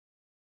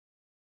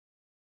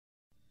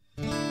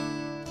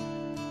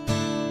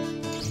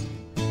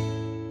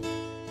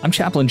I'm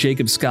Chaplain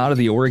Scott of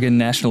the Oregon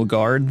National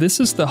Guard.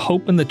 This is the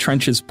Hope in the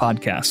Trenches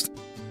podcast.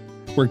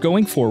 Where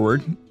going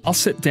forward, I'll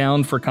sit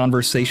down for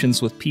conversations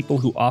with people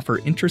who offer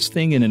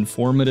interesting and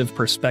informative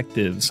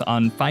perspectives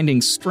on finding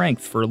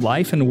strength for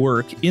life and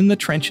work in the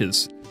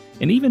trenches,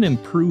 and even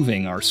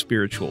improving our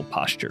spiritual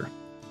posture.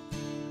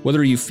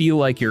 Whether you feel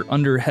like you're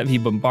under heavy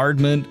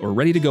bombardment or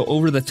ready to go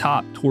over the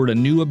top toward a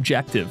new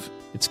objective,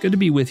 it's good to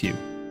be with you.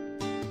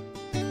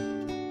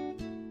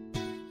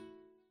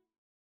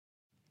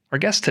 Our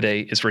guest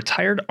today is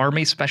retired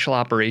Army Special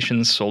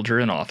Operations soldier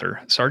and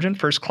author, Sergeant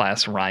First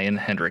Class Ryan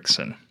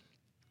Hendrickson.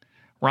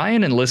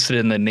 Ryan enlisted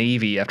in the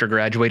Navy after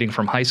graduating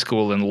from high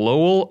school in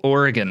Lowell,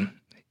 Oregon.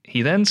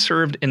 He then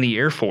served in the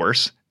Air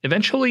Force,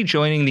 eventually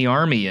joining the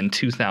Army in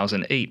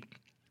 2008.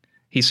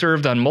 He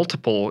served on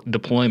multiple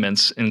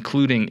deployments,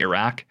 including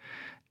Iraq,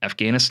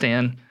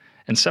 Afghanistan,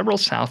 and several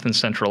South and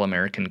Central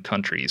American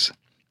countries.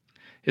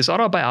 His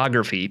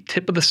autobiography,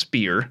 Tip of the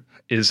Spear,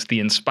 is the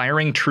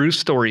inspiring true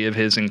story of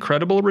his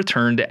incredible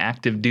return to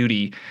active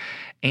duty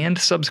and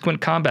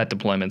subsequent combat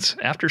deployments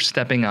after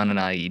stepping on an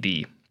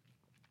IED.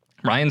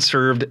 Ryan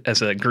served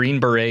as a Green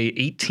Beret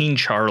 18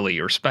 Charlie,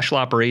 or Special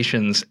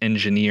Operations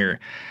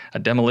Engineer, a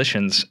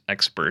demolitions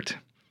expert.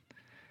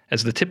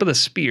 As the tip of the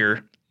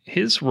spear,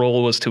 his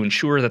role was to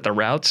ensure that the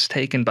routes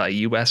taken by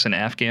U.S. and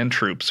Afghan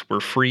troops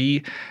were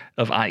free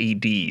of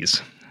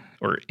IEDs,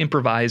 or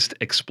improvised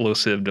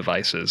explosive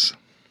devices.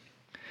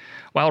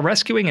 While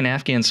rescuing an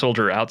Afghan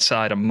soldier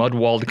outside a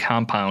mud-walled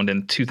compound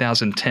in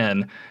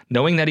 2010,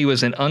 knowing that he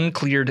was in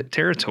uncleared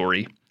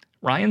territory,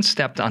 Ryan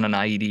stepped on an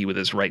IED with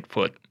his right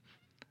foot.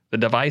 The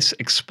device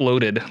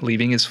exploded,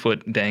 leaving his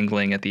foot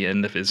dangling at the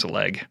end of his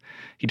leg.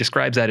 He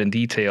describes that in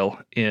detail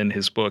in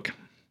his book.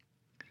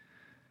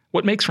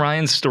 What makes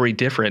Ryan's story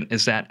different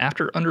is that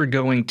after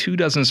undergoing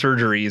 24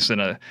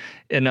 surgeries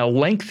in a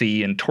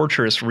lengthy and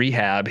torturous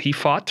rehab, he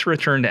fought to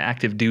return to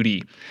active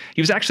duty.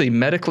 He was actually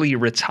medically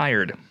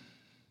retired,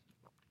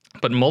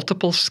 but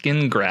multiple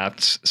skin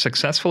grafts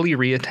successfully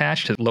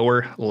reattached his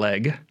lower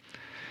leg,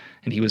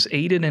 and he was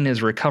aided in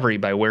his recovery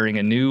by wearing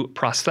a new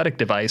prosthetic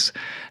device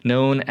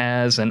known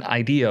as an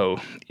IDEO,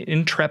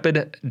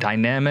 Intrepid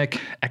Dynamic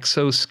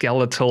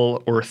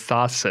Exoskeletal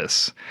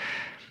Orthosis.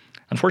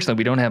 Unfortunately,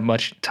 we don't have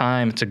much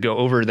time to go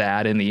over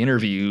that in the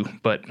interview,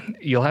 but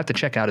you'll have to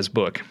check out his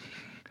book.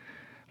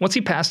 Once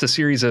he passed a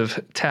series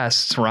of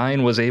tests,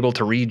 Ryan was able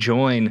to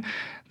rejoin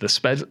the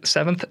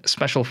 7th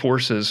Special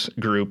Forces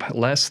Group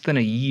less than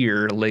a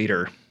year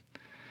later,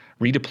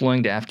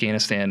 redeploying to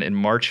Afghanistan in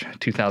March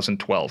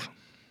 2012.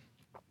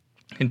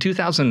 In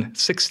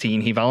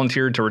 2016, he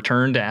volunteered to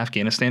return to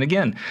Afghanistan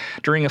again.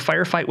 During a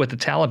firefight with the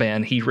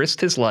Taliban, he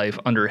risked his life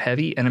under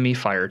heavy enemy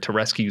fire to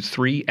rescue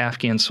 3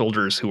 Afghan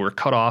soldiers who were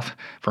cut off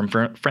from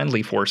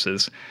friendly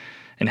forces,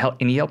 and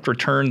he helped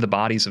return the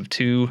bodies of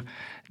 2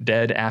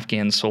 dead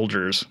Afghan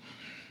soldiers,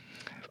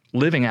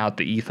 living out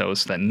the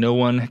ethos that no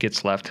one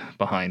gets left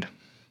behind.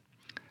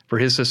 For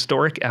his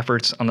historic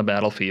efforts on the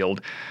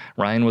battlefield,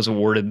 Ryan was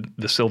awarded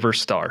the Silver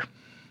Star,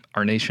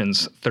 our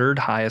nation's 3rd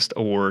highest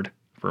award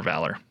for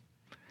valor.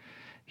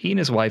 He and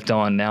his wife,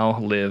 Dawn, now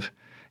live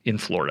in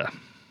Florida.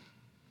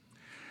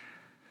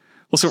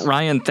 Well, so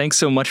Ryan, thanks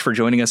so much for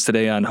joining us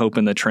today on Hope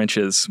in the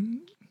Trenches.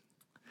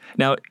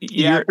 Now,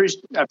 I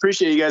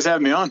appreciate you guys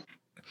having me on.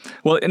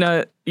 Well,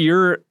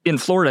 you're in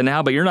Florida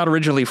now, but you're not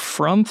originally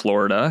from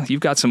Florida. You've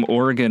got some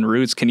Oregon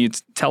roots. Can you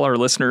tell our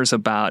listeners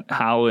about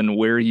how and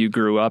where you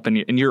grew up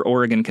and your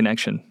Oregon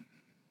connection?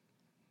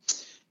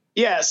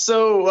 Yeah,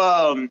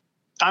 so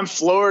I'm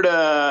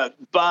Florida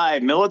by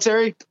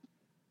military.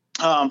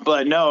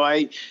 But no,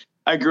 I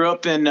grew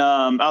up in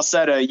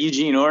outside of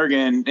Eugene,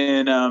 Oregon,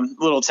 in a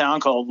little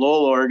town called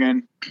Lowell,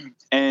 Oregon,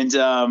 and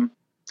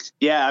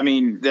I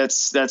mean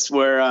that's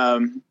where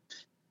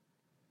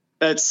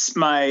that's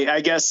my.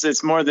 I guess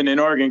it's more than an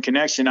Oregon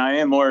connection. I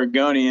am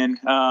Oregonian,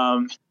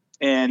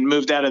 and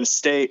moved out of the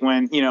state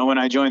when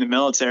I joined the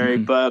military.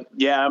 Mm-hmm. But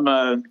yeah,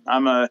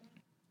 I'm a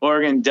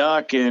Oregon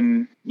duck,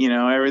 and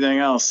everything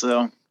else.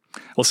 So.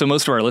 Well, so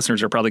most of our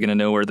listeners are probably going to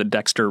know where the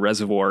Dexter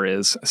Reservoir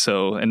is.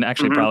 So, and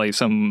actually mm-hmm. probably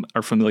some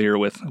are familiar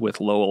with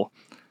Lowell.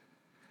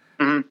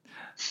 Mm-hmm.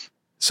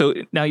 So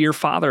now your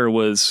father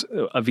was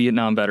a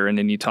Vietnam veteran,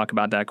 and you talk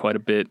about that quite a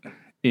bit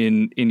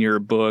in your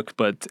book,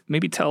 but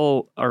maybe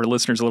tell our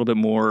listeners a little bit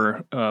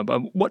more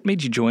about what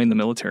made you join the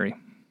military.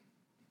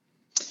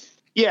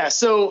 Yeah.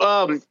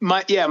 So,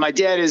 my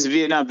dad is a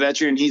Vietnam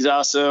veteran. He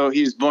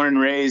was born and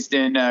raised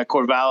in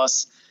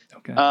Corvallis.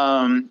 Okay.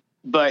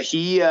 But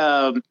he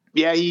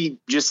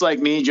just like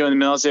me joined the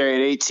military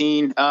at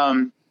 18,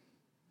 and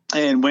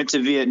went to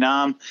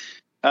Vietnam,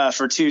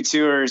 for 2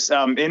 tours.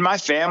 In my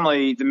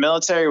family, the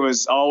military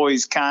was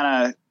always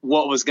kind of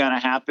what was going to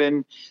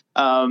happen.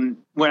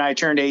 When I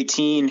turned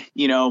 18,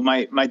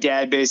 my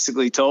dad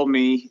basically told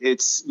me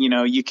it's,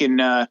 you can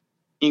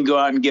go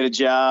out and get a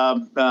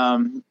job.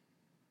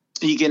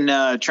 You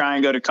can try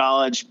and go to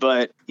college,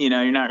 but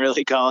you're not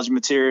really college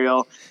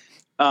material.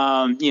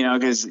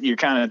 Cause you're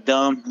kind of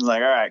dumb. I was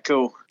like, all right,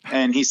 cool.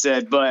 And he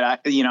said, but I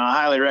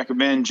highly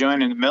recommend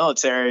joining the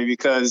military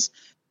because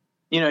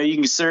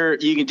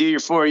you can do your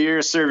 4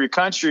 years, serve your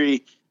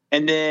country.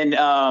 And then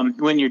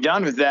when you're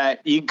done with that,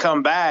 you can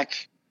come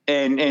back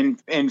and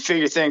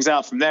figure things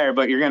out from there.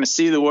 But you're going to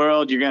see the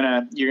world. You're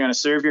going to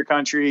serve your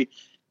country.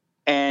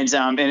 And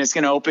it's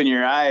going to open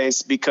your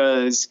eyes,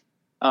 because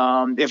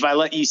if I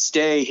let you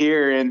stay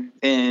here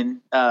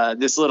in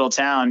this little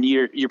town,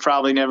 you're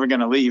probably never going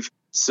to leave.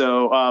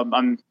 So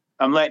I'm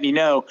letting you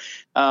know,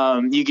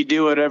 you could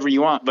do whatever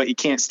you want, but you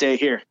can't stay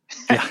here.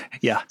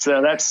 Yeah.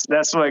 So that's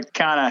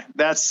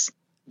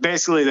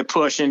basically the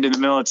push into the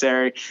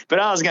military. But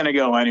I was going to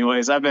go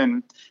anyways. I've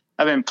been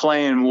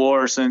playing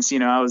war since,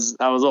 I was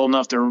old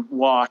enough to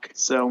walk.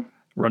 So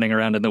running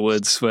around in the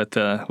woods with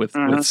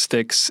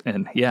sticks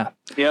and Yep.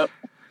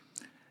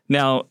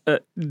 Now,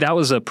 that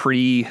was a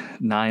pre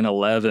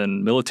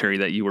 9/11 military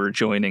that you were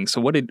joining. So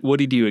what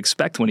did you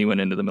expect when you went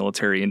into the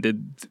military, and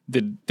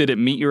did it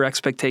meet your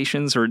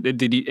expectations, or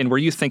were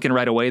you thinking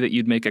right away that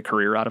you'd make a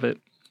career out of it?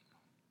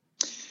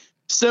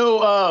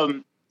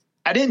 So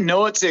I didn't know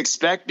what to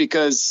expect,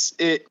 because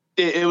it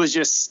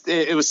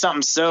was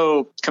something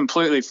so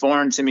completely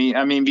foreign to me.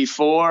 I mean,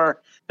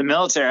 before the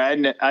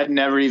military, I'd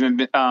never even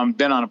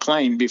been on a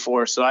plane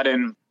before, so I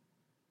didn't.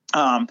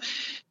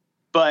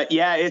 But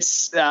yeah, in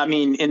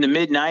the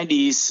mid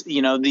 90s,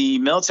 the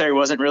military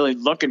wasn't really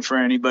looking for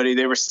anybody.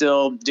 They were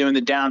still doing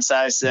the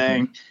downsize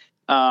thing.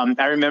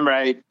 I remember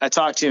I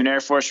talked to an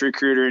Air Force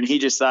recruiter, and he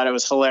just thought it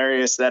was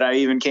hilarious that I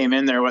even came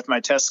in there with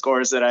my test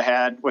scores that I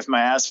had with my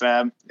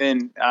ASVAB.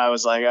 And I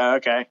was like, oh,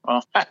 okay,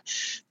 well,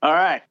 all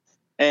right.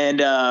 And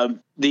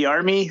the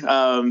Army,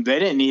 they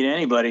didn't need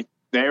anybody.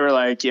 They were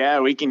like,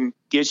 yeah, we can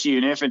get you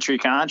an infantry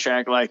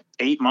contract like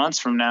 8 months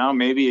from now,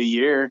 maybe a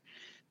year.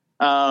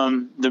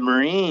 The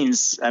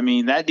Marines, I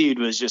mean, that dude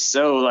was just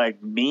so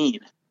like mean.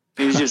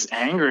 He was just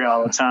angry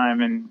all the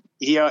time. And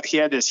he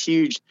had this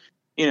huge,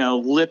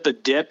 lip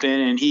of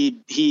dipping, and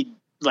he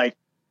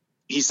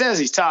says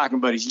he's talking,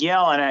 but he's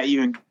yelling at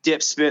you and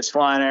dip spits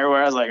flying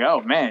everywhere. I was like,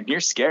 oh man, you're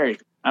scary.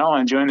 I don't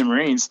want to join the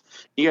Marines.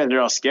 You guys are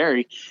all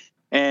scary.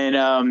 And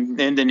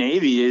the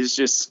Navy is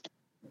just,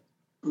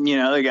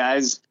 the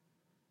guys,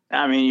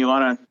 I mean, you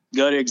want to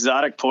go to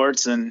exotic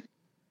ports and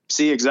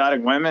see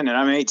exotic women, and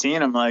I'm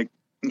 18. I'm like,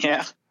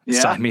 yeah,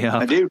 sign me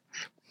up. I do.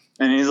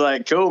 And he's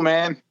like, cool,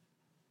 man,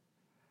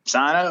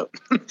 sign up.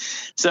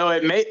 So I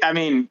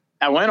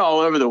went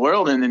all over the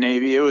world in the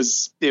Navy. It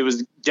was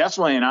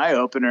definitely an eye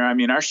opener. I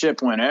mean, our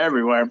ship went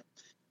everywhere.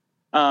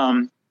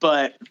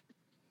 But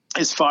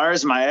as far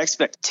as my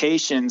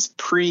expectations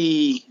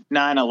pre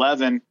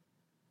 9/11,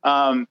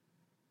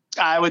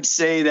 I would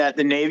say that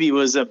the Navy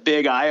was a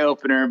big eye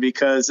opener,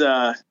 because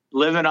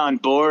living on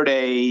board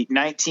a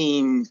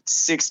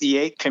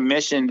 1968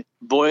 commissioned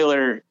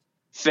boiler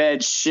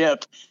fed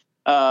ship,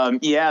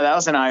 that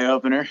was an eye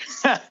opener.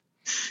 That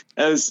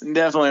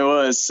definitely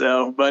was.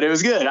 So, but it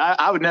was good.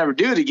 I would never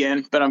do it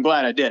again, but I'm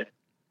glad I did.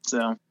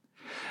 So,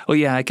 well,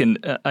 yeah, I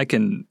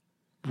can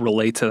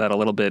relate to that a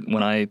little bit.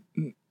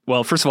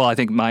 Well, first of all, I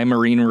think my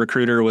Marine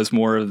recruiter was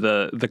more of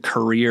the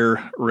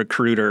career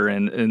recruiter,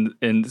 and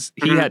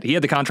he had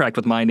the contract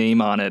with my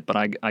name on it, but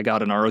I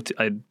got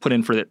I put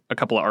in for a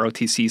couple of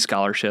ROTC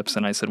scholarships,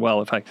 and I said,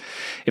 well,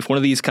 if one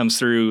of these comes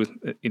through,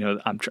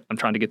 I'm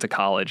trying to get to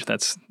college.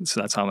 That's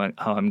how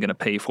I'm going to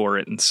pay for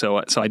it, and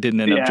so I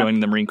didn't end up joining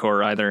the Marine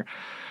Corps either.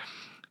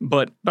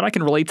 But I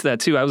can relate to that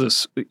too. I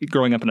was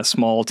growing up in a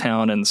small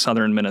town in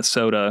southern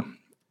Minnesota.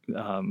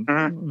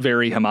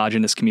 Very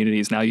homogenous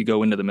communities. Now you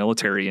go into the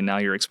military, and now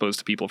you're exposed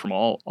to people from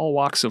all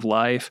walks of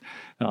life,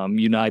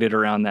 united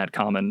around that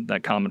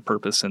common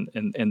purpose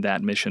and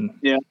that mission.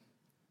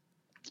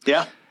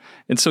 Yeah.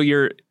 And so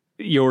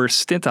your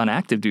stint on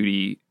active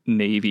duty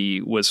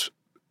Navy was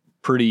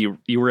you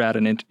were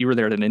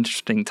there at an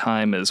interesting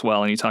time as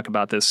well. And you talk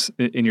about this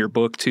in your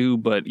book too,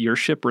 but your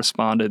ship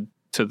responded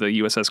to the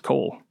USS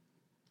Cole.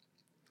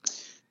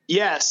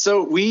 Yeah.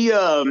 So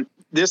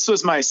this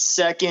was my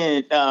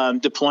second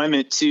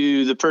deployment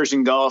to the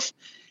Persian Gulf,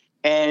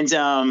 and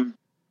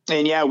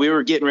yeah, we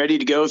were getting ready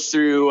to go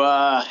through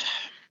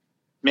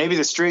maybe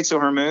the Straits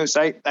of Hormuz.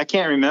 I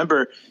can't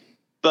remember,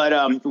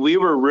 but we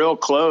were real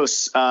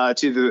close to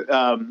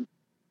the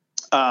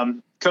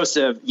coast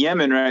of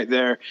Yemen right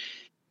there,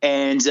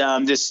 and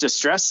this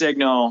distress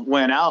signal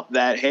went out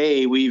that,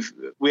 hey, we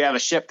have a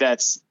ship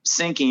that's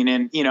sinking.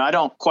 And I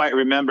don't quite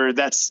remember.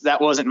 That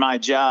wasn't my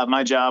job.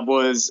 My job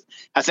was,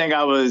 I think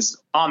I was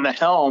on the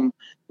helm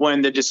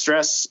when the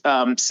distress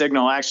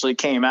signal actually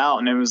came out,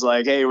 and it was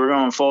like, hey, we're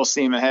going full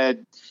steam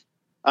ahead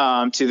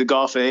to the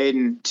Gulf of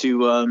Aden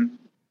to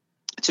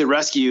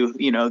rescue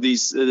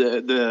these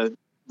the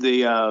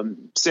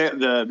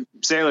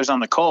sailors on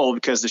the Cole,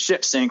 because the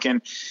ship's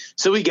sinking.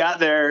 So we got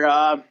there.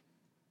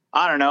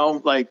 I don't know,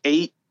 like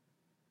 8,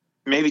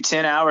 maybe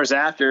 10 hours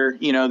after,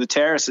 the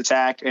terrorist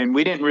attack. And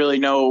we didn't really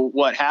know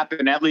what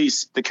happened. At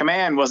least the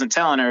command wasn't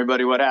telling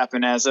everybody what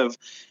happened as of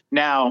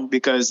now,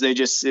 because it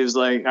was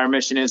like, our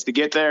mission is to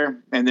get there,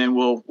 and then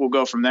we'll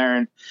go from there.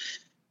 And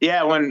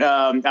yeah, when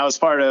I was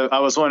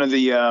one of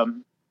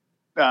the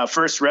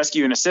first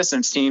rescue and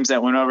assistance teams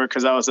that went over,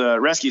 because I was a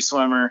rescue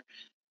swimmer.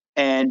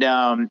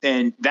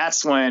 And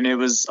that's when it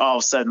was all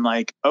of a sudden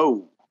like,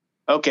 oh,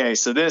 okay.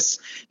 So this,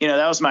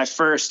 that was my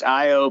first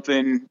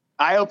eye-opening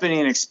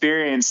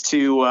experience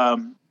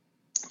to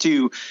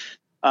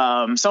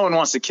someone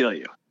wants to kill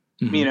you,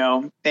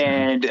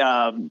 and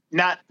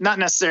not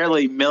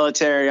necessarily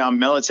military on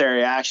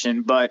military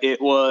action, but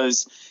it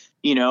was,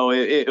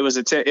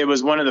 it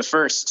was one of the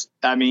first,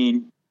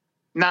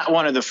 not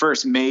one of the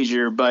first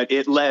major, but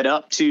it led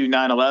up to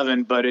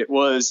 9/11, but it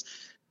was,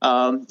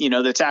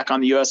 the attack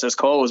on the USS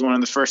Cole was one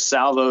of the first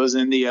salvos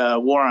in the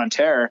war on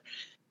terror.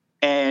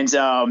 And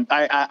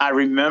I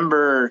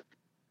remember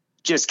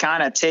just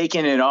kind of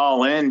taking it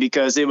all in,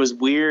 because it was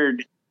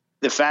weird.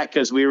 The fact,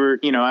 because we were,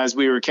 as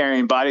we were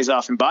carrying bodies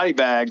off in body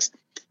bags,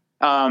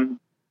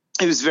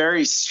 it was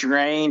very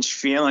strange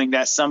feeling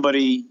that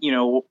somebody,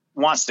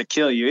 wants to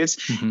kill you.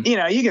 It's,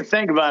 you can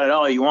think about it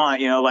all you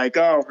want, like,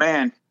 oh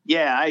man,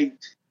 yeah,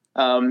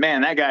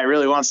 man, that guy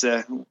really wants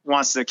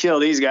to kill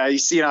these guys. You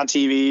see it on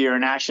TV or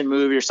an action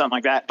movie or something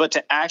like that. But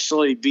to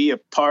actually be a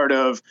part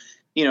of,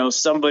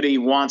 somebody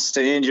wants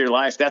to end your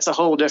life, that's a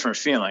whole different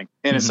feeling.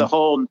 And it's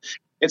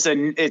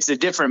a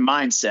different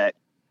mindset.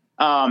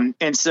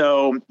 And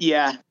so,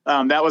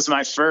 that was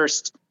my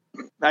first,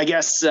 I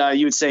guess,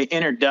 you would say,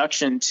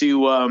 introduction to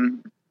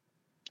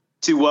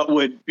what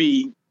would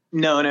be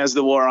known as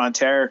the war on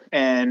terror,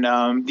 and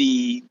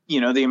the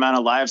amount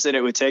of lives that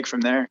it would take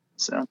from there.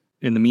 So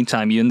in the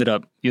meantime, you ended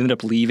up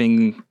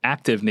leaving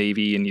active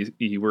Navy, and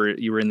you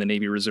were in the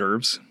Navy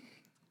Reserves.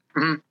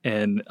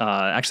 And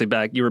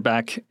actually you were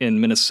back in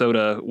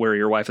Minnesota, where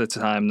your wife at the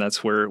time,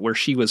 that's where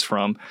she was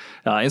from.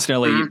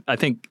 Incidentally, I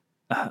think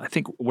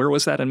where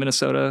was that in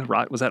Minnesota?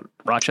 Was that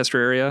Rochester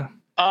area?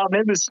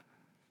 It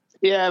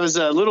was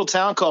a little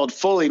town called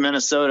Foley,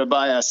 Minnesota,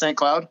 by St.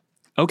 Cloud.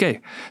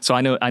 Okay, so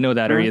I know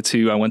that area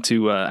too. I went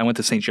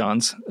to St.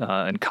 John's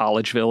in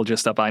Collegeville,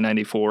 just up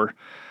I-94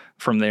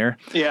 from there.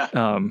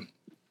 Yeah.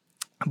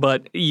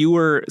 But you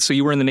were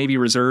in the Navy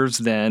Reserves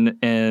then,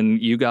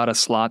 and you got a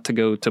slot to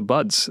go to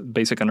BUDS,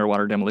 Basic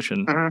Underwater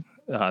Demolition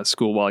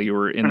School, while you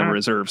were in the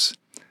reserves.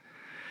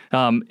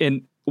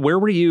 And where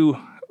were you?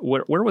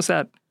 Where was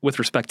that with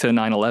respect to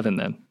 9/11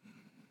 then?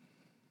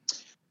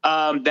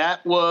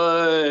 That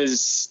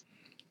was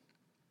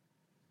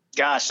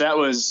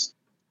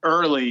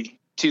early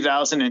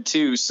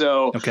 2002.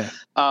 So,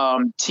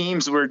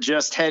 teams were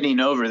just heading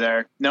over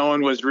there. No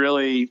one was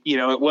really,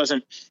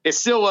 it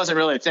still wasn't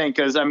really a thing.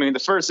 Cause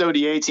the first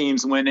ODA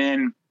teams went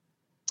in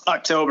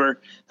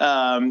October,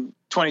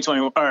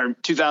 2020 or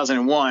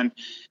 2001.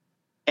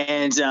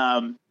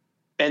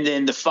 And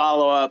then the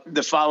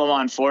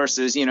follow-on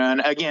forces,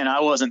 and again,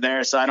 I wasn't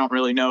there, so I don't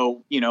really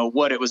know,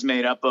 what it was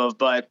made up of,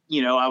 but,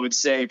 I would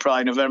say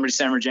probably November,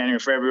 December, January,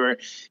 February.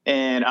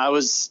 And I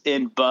was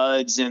in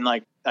BUDS in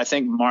I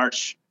think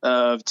March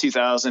of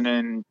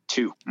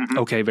 2002.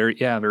 Okay. Very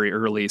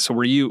early. So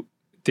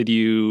did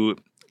you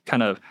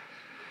kind of,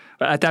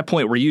 at that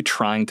point, were you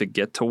trying to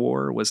get to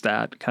war? Was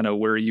that kind of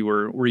where you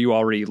were you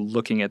already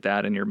looking at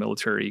that in your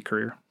military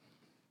career?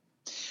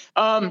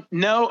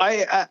 No,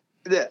 I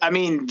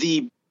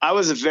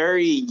was a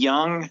very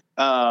young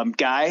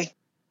guy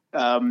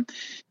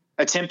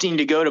attempting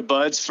to go to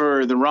BUDS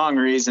for the wrong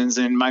reasons.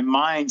 And my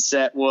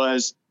mindset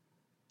was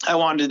I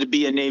wanted to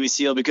be a Navy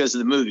SEAL because of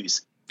the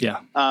movies.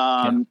 Yeah.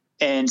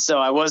 And so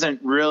I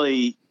wasn't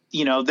really,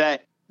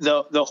 that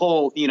the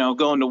whole,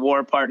 going to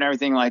war part and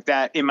everything like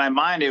that. In my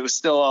mind, it was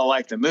still all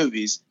like the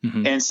movies.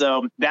 And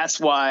so that's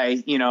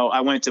why,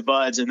 I went to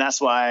BUDS, and that's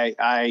why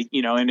I,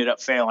 ended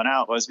up failing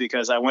out, was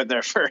because I went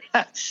there for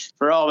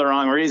all the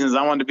wrong reasons.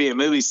 I wanted to be a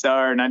movie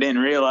star, and I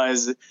didn't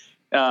realize,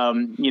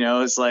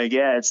 it's like,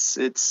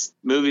 it's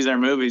movies are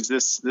movies.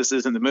 This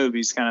isn't the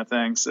movies kind of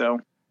thing. So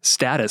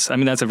status.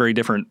 That's a very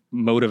different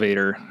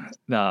motivator.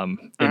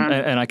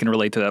 And I can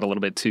relate to that a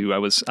little bit too. I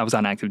was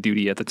on active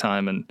duty at the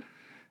time, and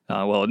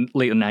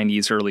late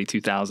 90s, early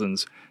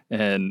 2000s,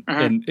 and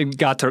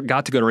got to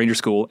go to Ranger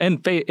School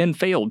and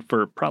failed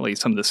for probably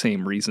some of the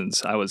same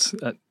reasons. I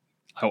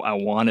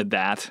wanted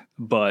that,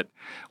 but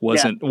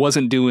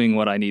wasn't doing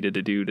what I needed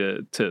to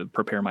do to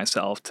prepare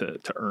myself to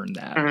earn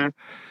that.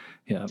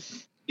 Yeah.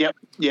 Yep.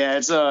 Yeah.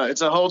 It's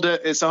a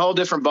whole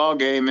different ball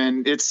game,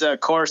 and it's a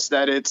course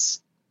that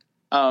it's.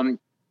 I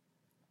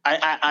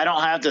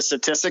don't have the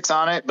statistics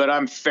on it, but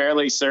I'm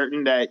fairly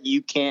certain that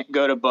you can't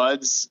go to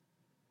BUDS.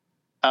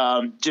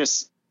 I'll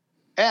just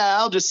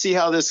see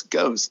how this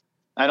goes.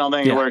 I don't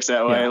think it works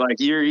that way. Like,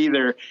 you're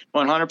either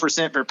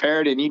 100%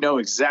 prepared and you know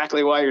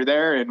exactly why you're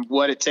there and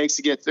what it takes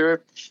to get through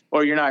it,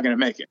 or you're not going to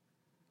make it.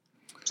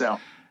 So,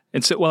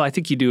 I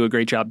think you do a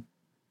great job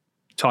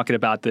talking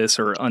about this,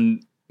 or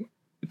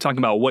talking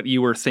about what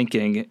you were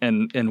thinking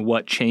and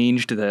what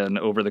changed then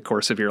over the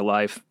course of your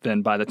life.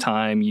 Then by the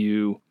time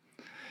you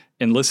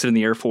enlisted in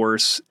the Air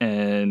Force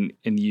and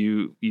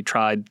you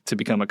tried to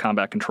become a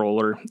combat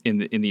controller in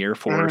the Air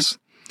Force,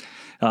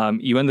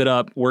 you ended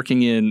up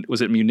working in,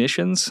 was it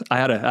munitions? I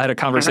had a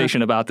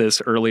conversation about this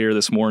earlier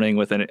this morning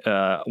with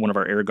one of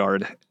our Air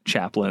Guard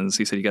chaplains.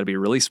 He said, you got to be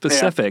really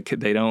specific.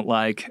 They don't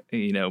like,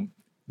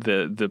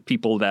 the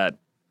people that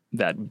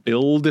that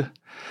build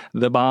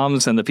the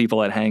bombs and the people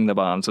that hang the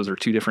bombs. Those are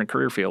two different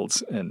career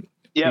fields. And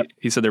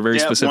he said they're very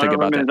specific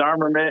about that. One of them is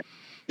armament.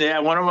 Yeah,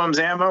 one of them's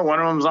ammo, one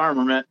of them's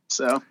armament.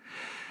 So.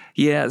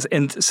 Yes,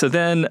 and so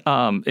then,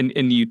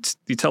 and you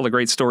tell a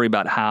great story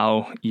about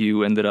how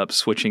you ended up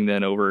switching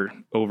then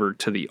over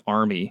to the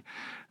Army.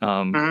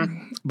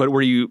 But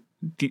do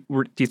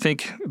you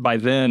think by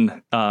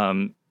then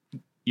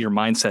your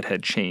mindset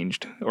had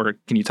changed, or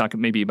can you talk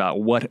maybe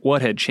about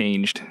what had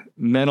changed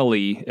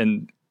mentally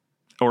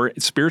or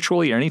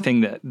spiritually, or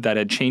anything that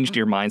had changed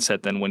your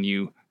mindset then when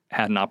you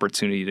had an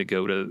opportunity to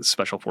go to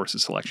Special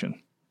Forces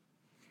selection?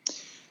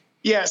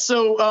 Yeah.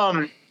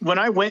 So when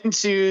I went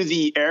into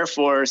the Air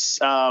Force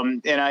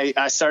and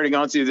I started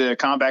going through the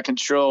combat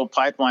control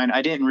pipeline,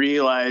 I didn't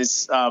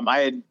realize I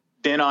had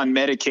been on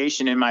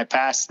medication in my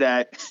past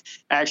that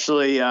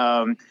actually,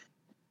 what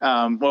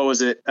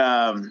was it?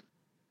 Was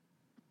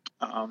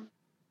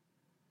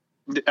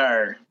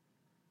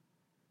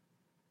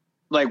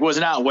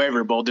not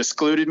waiverable,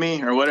 excluded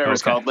me or whatever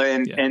it's called.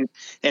 And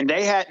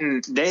they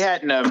hadn't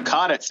have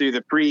caught it through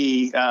the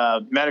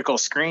medical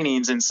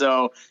screenings. And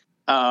so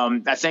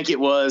I think it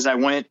was, I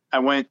went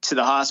to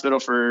the hospital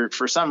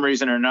for some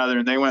reason or another,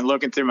 and they went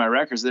looking through my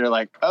records. They're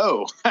like,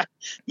 "Oh,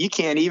 you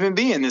can't even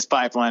be in this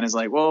pipeline." It's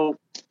like, well,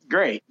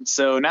 great.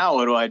 So now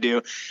what do I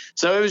do?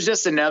 So it was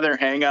just another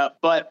hang up.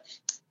 But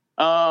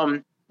I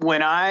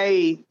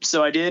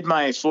did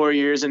my 4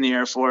 years in the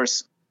Air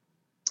Force,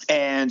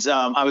 and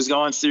I was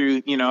going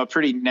through, a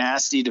pretty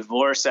nasty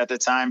divorce at the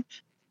time.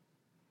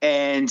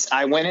 And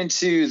I went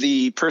into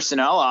the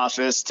personnel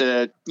office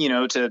to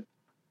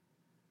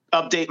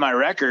update my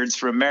records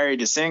from married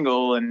to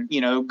single and,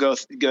 go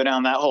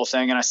down that whole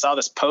thing. And I saw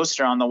this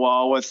poster on the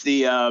wall with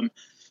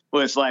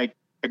with like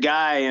a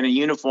guy in a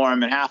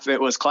uniform, and half of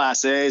it was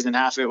Class A's and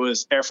half of it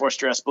was Air Force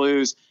dress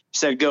blues. He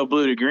said, "Go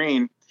blue to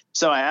green."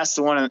 So I asked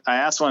one of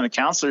the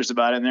counselors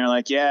about it, and they're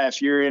like, "Yeah,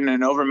 if you're in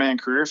an overman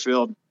career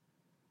field,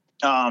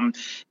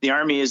 the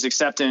Army is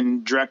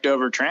accepting direct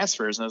over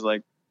transfers." And I was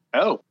like,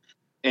 "Oh."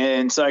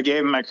 And so I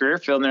gave them my career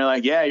field, and they're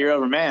like, "Yeah, you're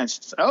overman."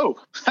 Oh,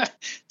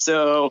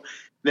 so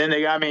then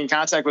they got me in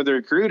contact with the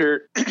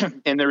recruiter,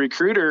 and the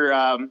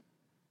recruiter,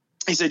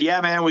 he said,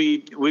 "Yeah, man,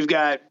 we've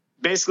got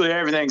basically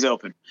everything's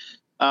open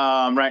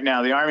right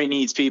now. The Army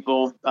needs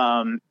people.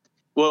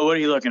 What are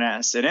you looking at?"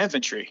 I said,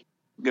 "Infantry."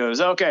 He goes,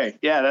 "Okay,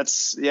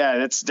 that's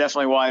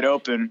definitely wide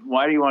open.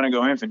 Why do you want to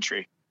go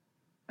infantry?"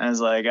 I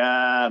was like,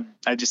 I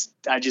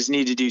just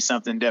need to do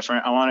something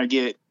different. I want to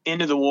get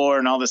into the war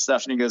and all this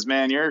stuff. And he goes,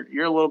 "Man,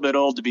 you're a little bit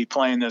old to be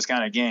playing those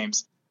kind of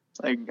games." It's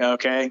like,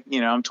 okay,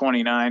 I'm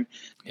 29,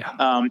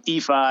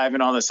 E5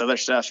 and all this other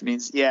stuff. And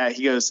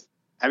he goes,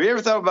 "Have you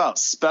ever thought about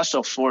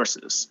Special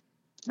Forces?"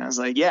 And I was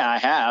like, "Yeah, I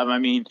have. I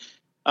mean,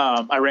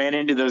 I ran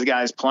into those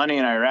guys plenty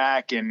in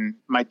Iraq, and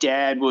my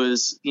dad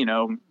was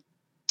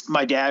with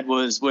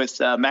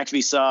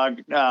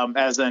MACV-SOG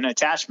as an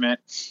attachment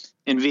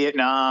in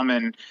Vietnam.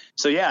 And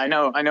so, yeah, I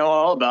know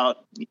all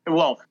about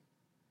what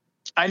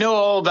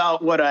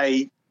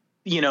I,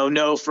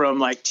 know from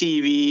like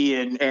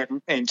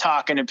TV and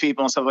talking to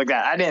people and stuff like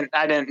that.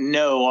 I didn't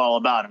know all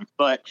about him,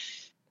 but,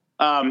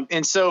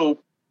 and so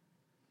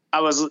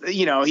I was,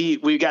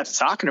 we got to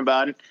talking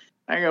about it.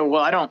 I go,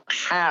 "Well, I don't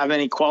have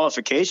any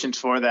qualifications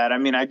for that. I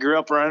mean, I grew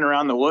up running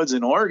around the woods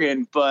in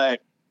Oregon,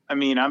 but I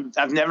mean,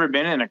 I've never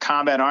been in a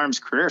combat arms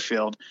career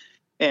field."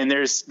 And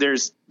there's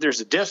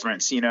a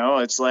difference,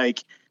 it's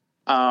like,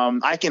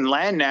 I can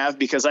land nav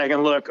because I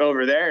can look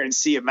over there and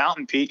see a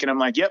mountain peak, and I'm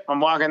like, "Yep, I'm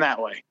walking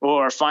that way,"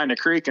 or find a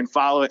creek and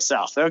follow it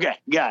south. Okay,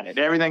 got it.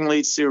 Everything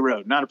leads to a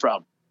road, not a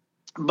problem.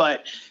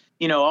 But,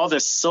 all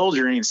this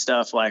soldiering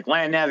stuff like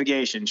land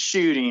navigation,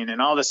 shooting, and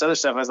all this other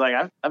stuff, I was like,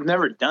 I've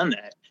never done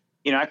that.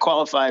 I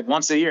qualified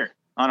once a year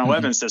on a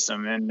weapon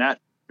system, and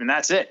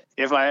that's it.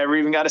 If I ever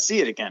even got to see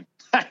it again.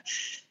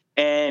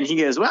 And he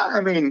goes, "Well,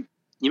 I mean,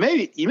 you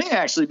may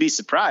actually be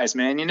surprised,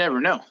 man. You never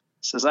know."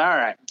 Says, "All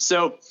right."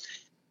 So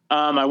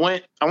I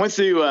went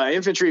through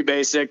infantry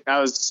basic.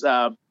 I was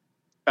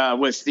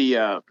with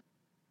the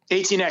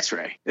 18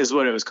 X-ray is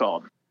what it was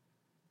called.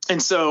 And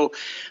so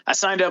I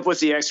signed up with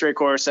the X-ray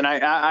course, and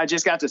I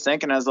just got to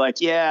thinking, I was like,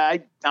 yeah,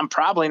 I'm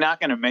probably not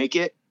going to make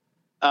it.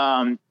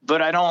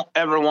 But I don't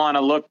ever want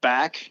to look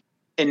back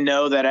and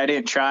know that I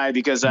didn't try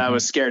because I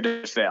was scared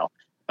to fail.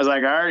 I was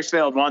like, I already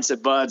failed once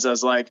at Buds. I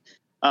was like,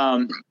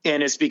 and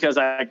it's because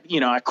I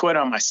quit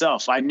on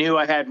myself. I knew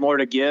I had more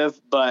to give,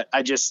 but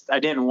I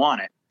didn't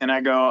want it. And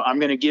I go, I'm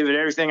going to give it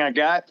everything I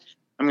got.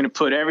 I'm going to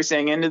put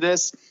everything into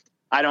this.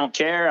 I don't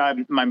care.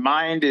 My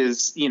mind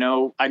is,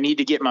 I need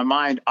to get my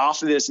mind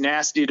off of this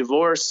nasty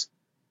divorce.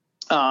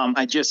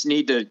 I just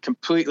need to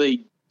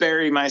completely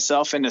bury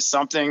myself into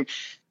something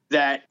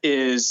that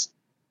is,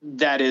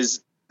 what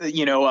is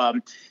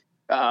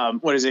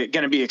it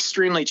going to be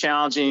extremely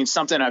challenging,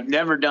 something I've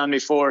never done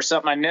before,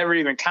 something I never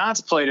even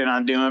contemplated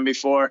on doing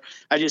before.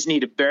 I just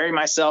need to bury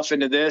myself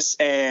into this.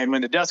 And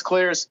when the dust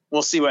clears,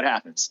 we'll see what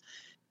happens.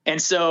 And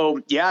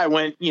so, yeah, I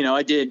went,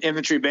 I did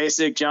infantry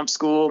basic, jump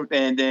school,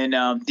 and then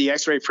the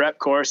X-ray prep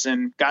course,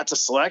 and got to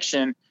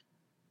selection.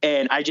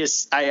 And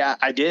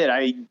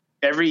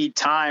every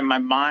time my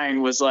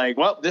mind was like,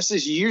 well, this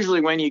is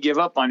usually when you give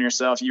up on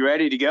yourself. You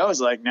ready to go? I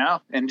was like,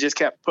 no. And just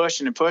kept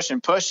pushing and pushing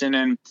and pushing.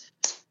 And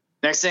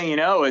next thing you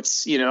know,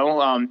 it's,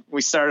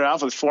 we started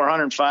off with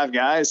 405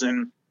 guys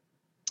and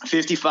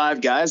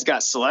 55 guys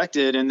got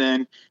selected. And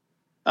then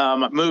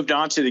moved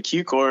on to the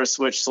Q course,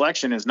 which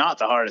selection is not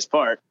the hardest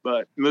part,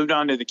 but moved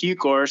on to the Q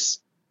course.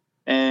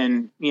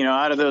 And,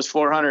 out of those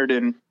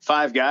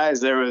 405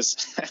 guys, there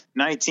was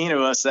 19 of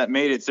us that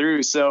made it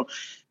through. So,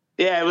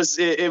 yeah,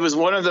 it was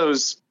one of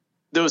those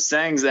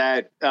things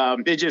that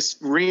it just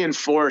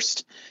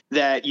reinforced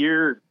that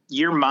your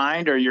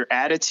mind or your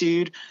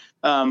attitude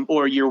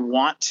or your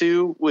want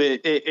to,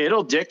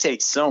 it'll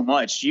dictate so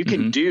much. You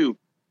can do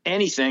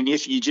anything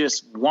if you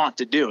just want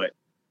to do it.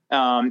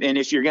 And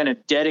if you're going to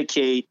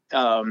dedicate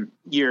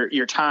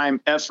your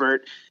time,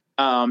 effort,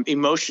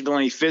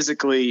 emotionally,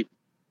 physically,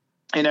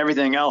 and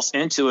everything else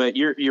into it,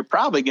 you're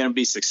probably going to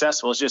be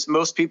successful. It's just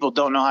most people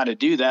don't know how to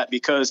do that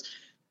because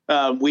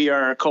we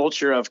are a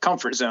culture of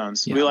comfort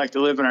zones. Yeah. We like to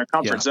live in our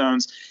comfort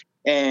zones,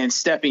 and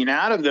stepping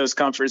out of those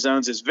comfort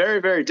zones is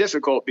very, very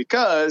difficult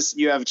because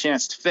you have a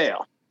chance to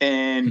fail.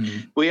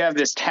 And we have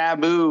this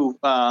taboo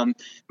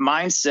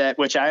mindset,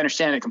 which I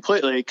understand it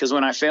completely because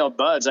when I failed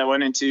BUD/S, I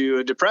went into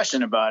a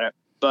depression about it.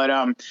 But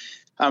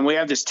we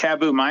have this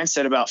taboo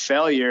mindset about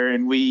failure,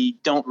 and we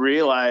don't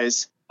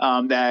realize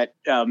that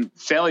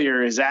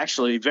failure is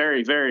actually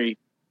very, very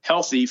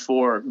healthy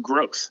for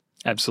growth.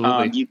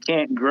 Absolutely. You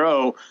can't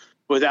grow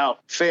without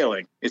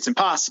failing. It's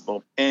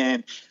impossible.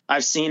 And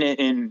I've seen it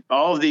in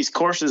all of these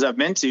courses I've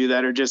been to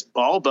that are just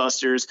ball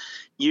busters.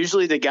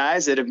 Usually the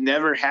guys that have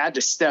never had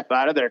to step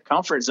out of their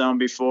comfort zone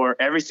before,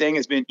 everything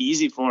has been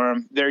easy for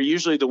them. They're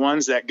usually the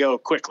ones that go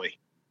quickly.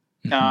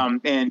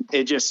 And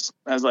I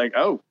was like,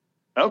 oh,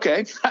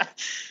 okay.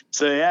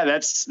 So yeah,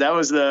 that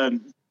was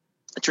the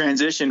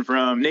transition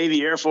from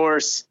Navy, Air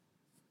Force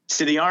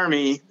to the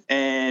Army,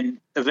 and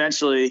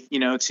eventually,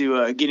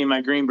 to getting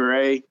my Green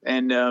Beret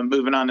and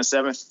moving on to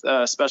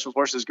 7th Special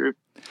Forces Group.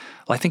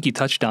 Well, I think you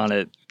touched on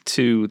it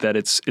too, that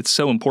it's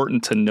so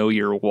important to know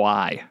your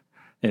why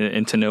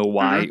and to know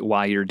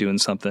why you're doing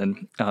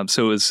something.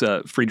 So is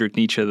Friedrich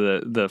Nietzsche,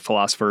 the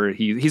philosopher,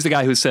 he's the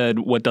guy who said,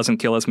 what doesn't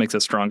kill us makes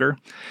us stronger.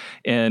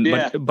 And,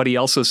 but he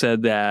also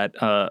said that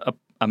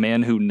a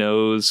man who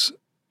knows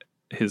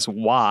his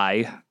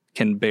why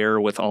can bear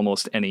with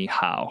almost any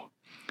how.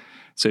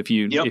 So if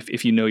you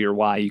if you know your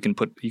why, you can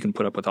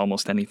put up with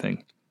almost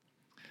anything.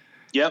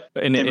 Yep.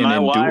 And my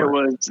endure. why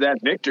was that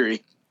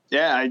victory.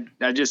 Yeah,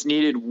 I just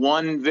needed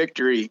one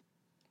victory,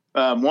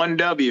 one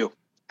W.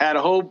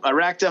 I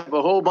racked up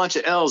a whole bunch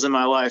of L's in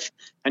my life.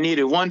 I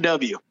needed one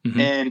W.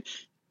 And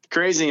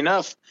crazy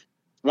enough,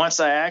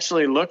 once I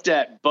actually looked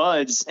at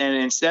BUD/S, and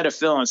instead of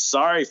feeling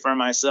sorry for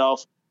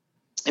myself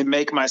and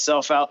make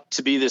myself out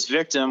to be this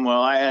victim,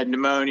 well, I had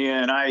pneumonia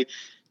and I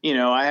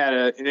had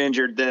an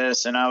injured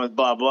this and I was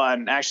blah, blah,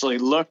 and actually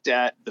looked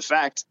at the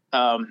fact,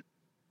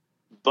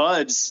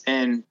 BUD/S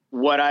and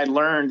what I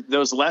learned,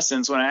 those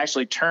lessons, when I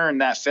actually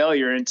turned that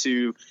failure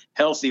into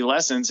healthy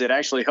lessons, it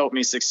actually helped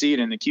me succeed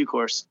in the Q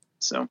course.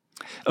 So,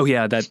 oh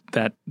yeah,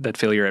 that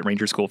failure at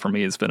Ranger School for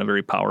me has been a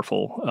very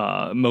powerful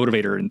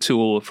motivator and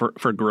tool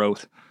for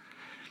growth.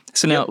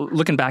 So now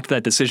looking back to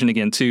that decision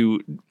again too,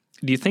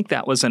 do you think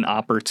that was an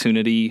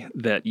opportunity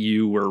that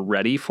you were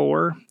ready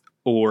for?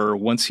 Or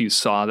once you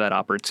saw that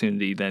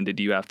opportunity, then did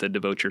you have to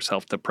devote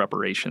yourself to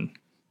preparation?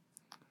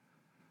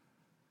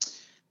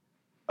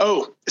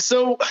 Oh,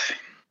 so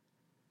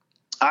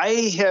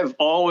I have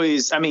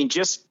always,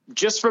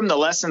 just from the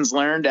lessons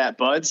learned at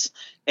BUD/S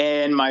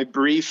and my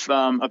brief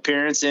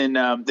appearance in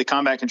the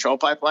combat control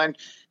pipeline,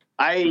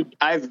 I've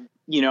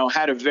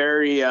had a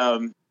very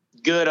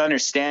good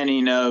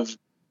understanding of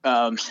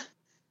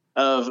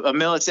a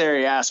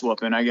military ass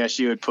whooping, I guess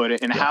you would put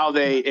it, and how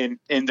they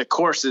in the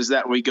courses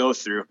that we go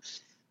through.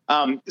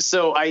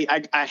 So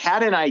I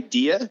had an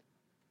idea.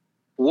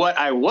 What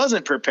I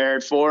wasn't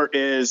prepared for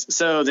is,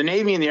 so the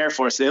Navy and the Air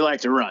Force, they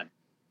like to run.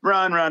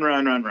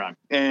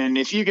 And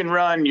if you can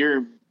run,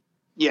 you're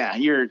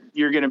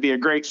going to be a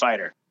great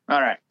fighter.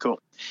 All right, cool.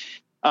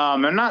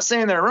 I'm not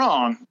saying they're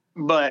wrong,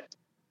 but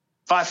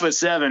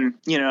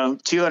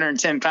 5'7",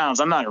 210 pounds,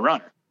 I'm not a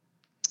runner.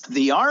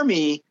 The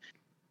Army,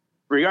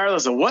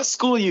 regardless of what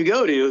school you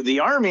go to,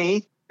 the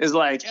Army is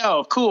like,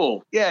 oh,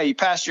 cool. Yeah, you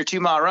passed your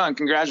 2-mile run.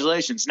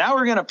 Congratulations. Now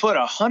we're going to put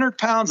 100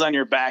 pounds on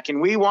your back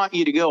and we want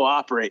you to go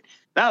operate.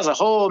 That was a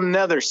whole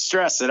nother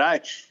stress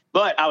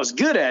but I was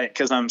good at it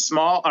because I'm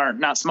small, or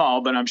not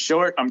small, but I'm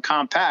short, I'm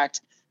compact,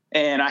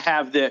 and I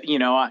have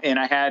and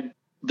I had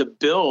the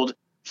build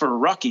for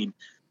rucking.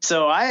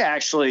 So I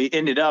actually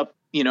ended up,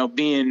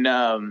 being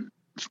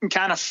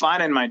kind of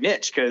finding my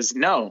niche because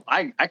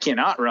I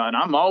cannot run.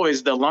 I'm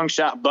always the long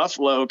shot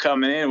buffalo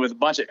coming in with a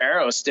bunch of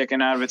arrows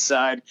sticking out of its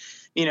side,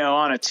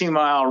 on a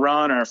 2-mile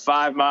run or a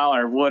 5-mile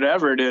or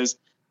whatever it is.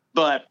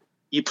 But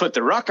you put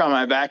the ruck on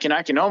my back and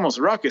I can almost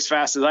ruck as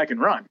fast as I can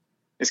run.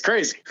 It's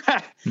crazy.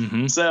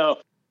 So,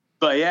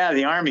 but yeah,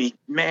 the Army,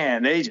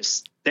 man, they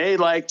just they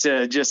like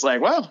to just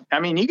like, well, I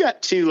mean, you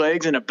got 2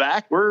 legs and a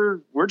back.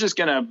 We're just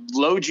going to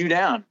load you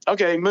down.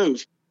 Okay,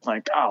 move.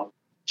 Like, oh,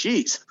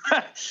 geez.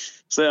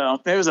 So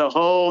it was a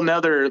whole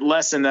nother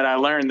lesson that I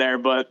learned there.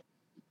 But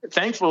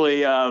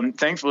thankfully,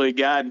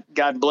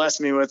 God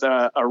blessed me with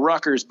a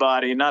rucker's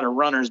body, not a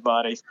runner's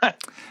body.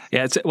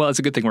 Yeah, it's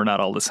a good thing we're not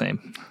all the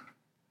same.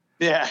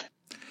 Yeah.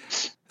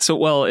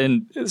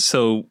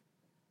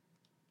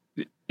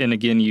 And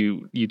again,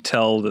 you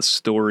tell the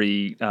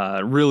story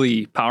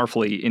really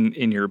powerfully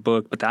in your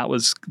book, but that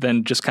was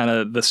then just kind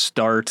of the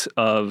start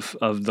of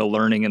the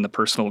learning and the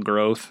personal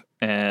growth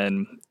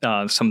and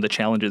some of the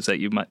challenges that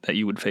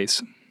you would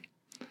face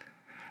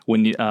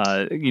when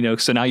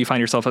so now you find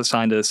yourself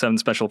assigned to the 7th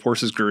Special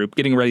Forces Group,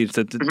 getting ready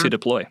to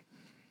deploy.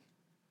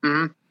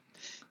 Mm-hmm.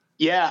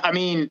 Yeah, I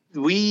mean,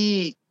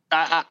 when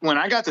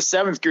I got the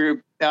 7th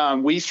Group,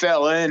 we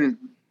fell in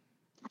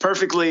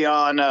perfectly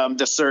on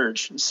the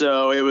surge.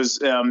 So it was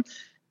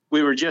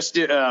we were just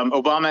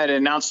Obama had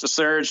announced the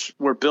surge.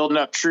 We're building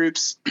up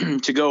troops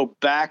to go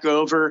back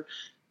over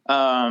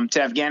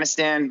to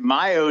Afghanistan.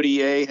 My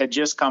ODA had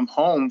just come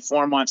home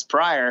 4 months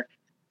prior,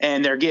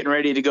 and they're getting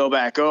ready to go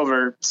back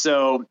over.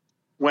 So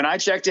when I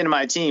checked into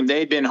my team,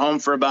 they'd been home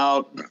for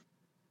probably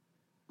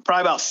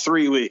about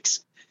 3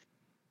 weeks.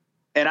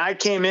 And I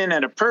came in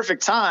at a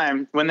perfect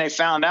time when they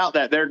found out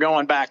that they're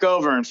going back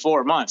over in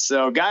 4 months.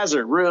 So guys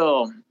are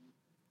real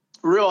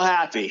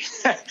happy,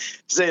 to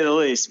say the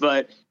least.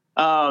 But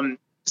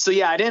so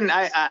yeah, I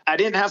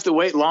didn't have to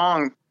wait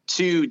long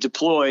to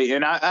deploy,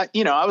 and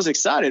I was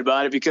excited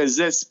about it because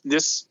this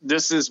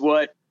is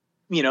what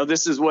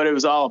it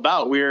was all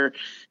about. We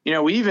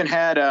even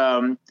had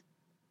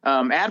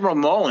Admiral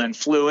Mullen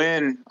flew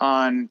in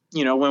on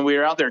when we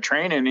were out there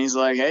training, and he's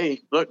like,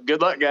 "Hey, look,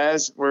 good luck,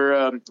 guys.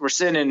 We're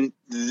sending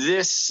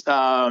this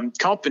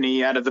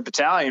company out of the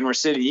battalion. We're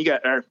sending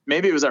or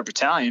maybe it was our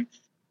battalion,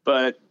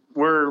 but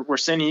we're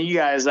sending you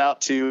guys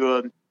out to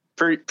a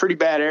pretty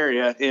bad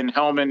area in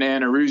Helmand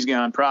and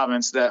Uruzgan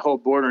province, that whole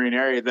bordering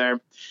area there."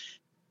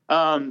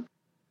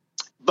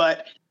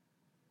 But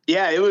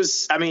yeah, it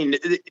was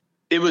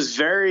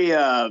very,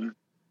 I don't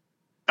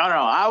know.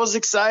 I was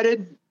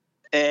excited,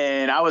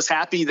 and I was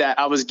happy that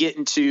I was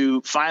getting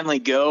to finally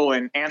go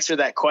and answer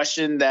that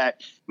question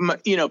that,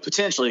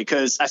 potentially,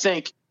 because I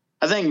think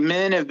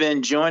men have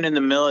been joining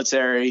the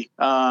military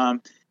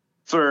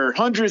for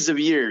hundreds of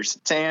years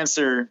to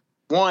answer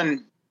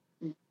one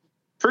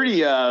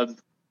pretty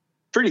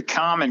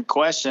common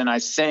question, I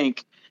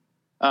think,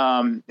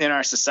 in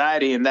our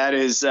society, and that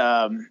is,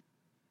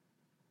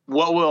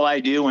 what will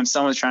I do when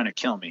someone's trying to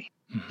kill me?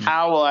 Mm-hmm.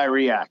 How will I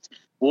react?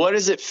 What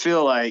does it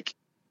feel like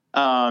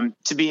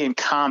to be in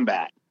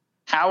combat?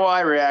 How will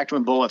I react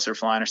when bullets are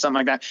flying or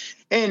something like that?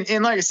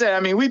 And like I said, I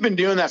mean, we've been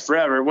doing that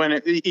forever.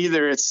 When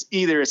either it's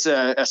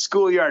a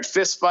schoolyard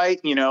fist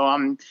fight, how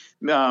am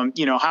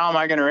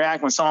I going to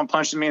react when someone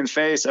punches me in the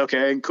face?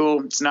 Okay,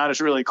 cool. It's not as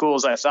really cool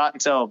as I thought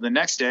until the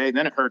next day.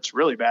 Then it hurts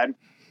really bad.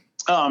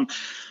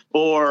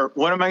 Or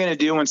what am I going to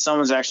do when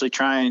someone's actually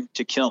trying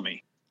to kill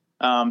me?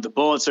 The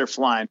bullets are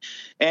flying,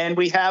 and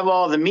we have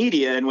all the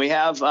media, and we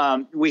have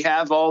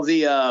all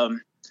the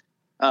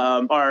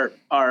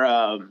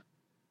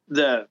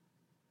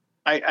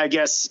I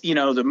guess,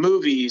 the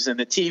movies and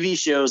the TV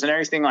shows and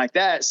everything like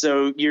that.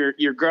 So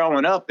you're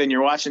growing up and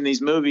you're watching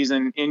these movies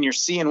and you're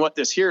seeing what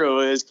this hero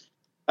is.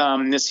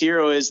 This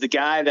hero is the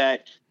guy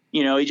that,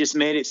 he just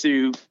made it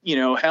through,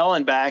 hell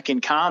and back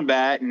in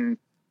combat,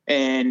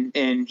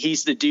 and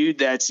he's the dude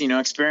that's,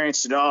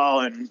 experienced it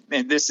all. And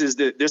this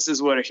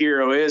is what a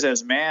hero is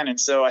as a man. And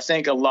so I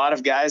think a lot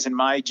of guys in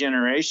my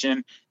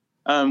generation,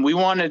 we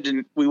wanted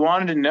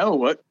to know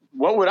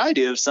what would I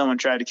do if someone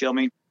tried to kill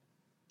me?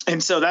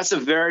 And so that's a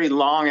very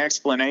long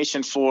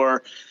explanation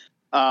for,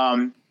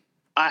 I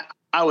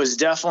was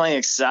definitely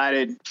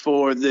excited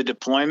for the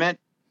deployment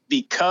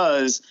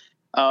because,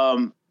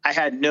 I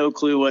had no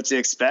clue what to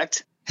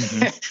expect.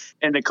 Mm-hmm.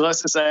 And the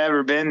closest I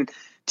ever been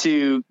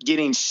to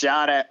getting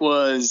shot at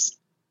was,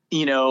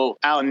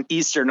 out in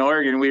Eastern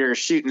Oregon. We were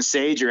shooting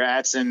sage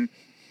rats, and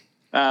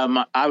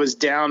I was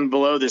down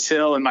below this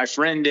hill, and my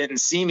friend didn't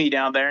see me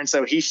down there. And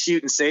so he's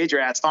shooting sage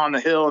rats on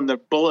the hill, and the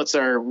bullets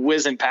are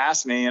whizzing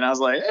past me. And I was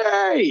like,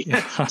 "Hey,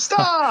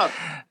 stop."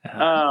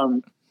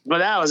 But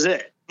that was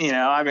it.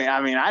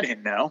 I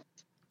didn't know.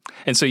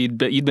 And so you'd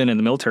been in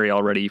the military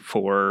already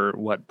for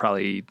what,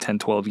 probably 10,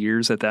 12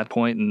 years at that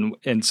point.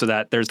 And so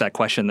that there's that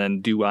question then,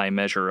 do I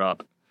measure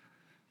up?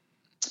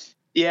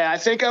 Yeah, I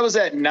think I was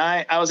at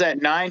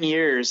 9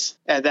 years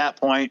at that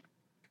point.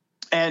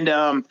 And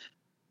I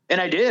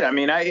did. I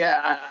mean,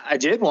 I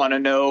did want to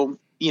know,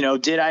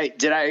 did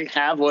I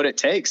have what it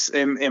takes?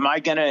 Am I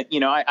gonna,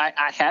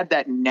 I had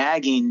that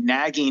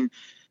nagging,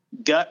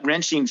 gut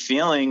wrenching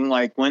feeling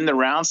like when the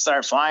rounds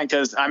start flying,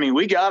 because I mean,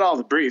 we got all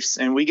the briefs,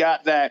 and we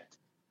got that,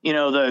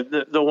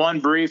 the one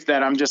brief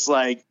that I'm just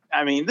like,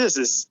 I mean, this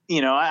is,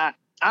 I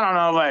don't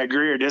know if I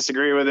agree or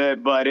disagree with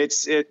it, but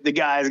the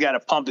guy's got to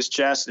pump his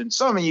chest, and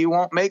some of you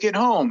won't make it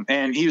home.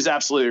 And he was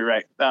absolutely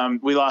right.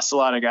 We lost a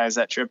lot of guys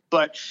that trip,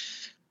 but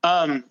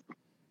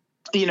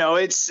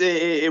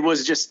it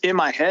was just in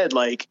my head,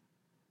 like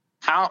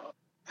how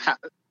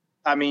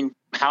I mean,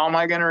 how am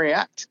I going to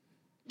react?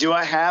 Do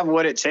I have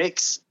what it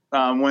takes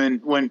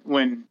when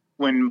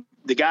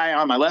the guy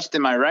on my left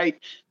and my right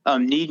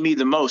need me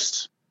the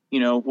most?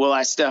 Will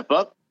I step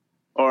up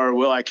or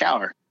will I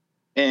cower?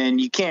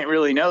 And you can't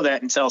really know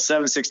that until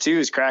 7.62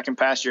 is cracking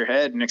past your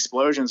head and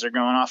explosions are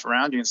going off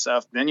around you and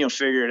stuff. Then you'll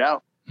figure it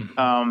out.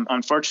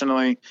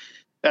 Unfortunately,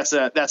 that's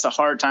a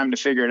hard time to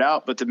figure it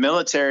out. But the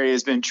military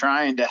has been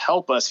trying to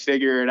help us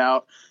figure it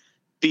out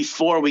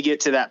before we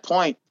get to that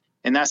point.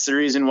 And that's the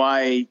reason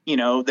why,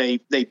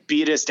 they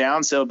beat us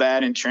down so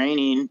bad in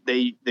training.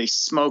 They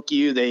smoke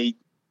you. They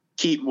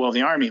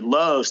the Army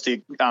loves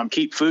to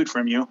keep food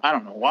from you. I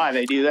don't know why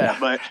they do that,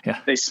 but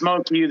they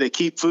smoke you. They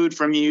keep food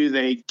from you.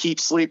 They keep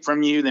sleep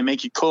from you. They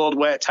make you cold,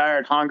 wet,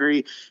 tired,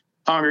 hungry,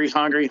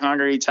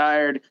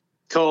 tired,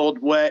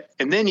 cold, wet.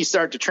 And then you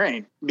start to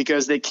train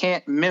because they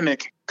can't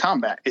mimic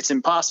combat. It's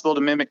impossible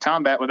to mimic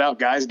combat without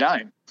guys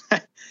dying.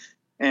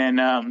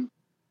 And,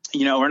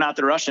 we're not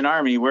the Russian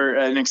Army. We're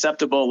an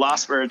acceptable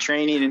loss for a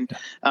training,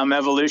 and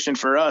evolution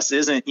for us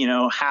isn't,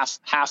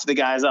 half the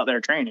guys out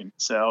there training.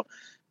 So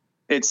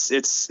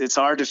it's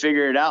hard to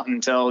figure it out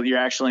until you're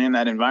actually in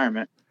that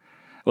environment.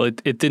 Well,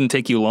 it didn't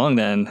take you long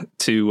then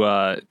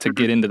to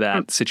get into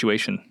that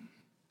situation.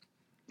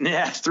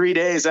 Yeah, 3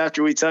 days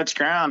after we touched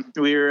ground,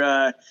 we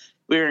were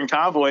in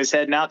convoys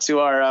heading out to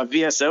our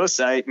VSO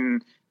site,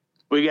 and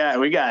we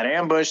got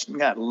ambushed and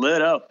got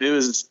lit up. It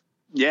was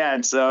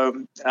and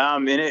so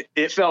and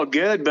it felt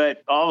good,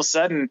 but all of a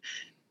sudden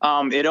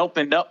it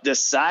opened up this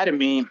side of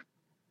me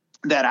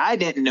that I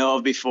didn't know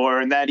of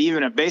before, and that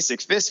even a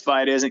basic fist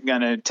fight isn't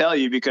going to tell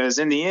you, because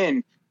in the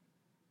end,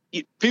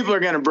 people are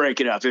going to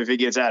break it up if it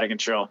gets out of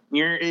control.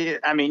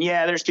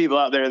 There's people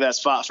out there that's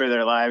fought for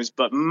their lives,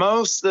 but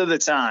most of the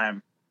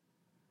time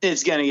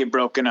it's going to get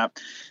broken up.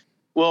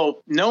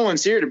 Well, no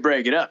one's here to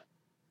break it up.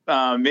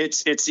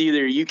 It's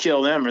either you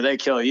kill them or they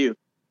kill you.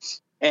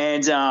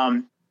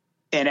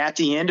 And at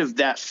the end of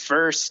that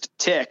first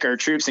tick, or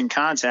troops in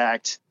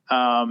contact,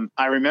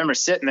 I remember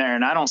sitting there,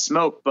 and I don't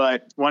smoke,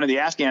 but one of the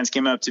Afghans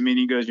came up to me and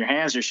he goes, "Your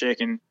hands are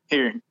shaking.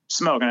 Here,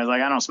 smoke." And I was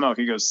like, "I don't smoke."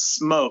 He goes,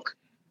 "Smoke."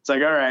 It's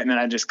like, all right. And then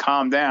I just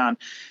calmed down.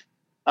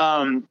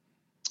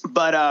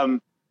 But all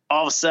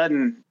of a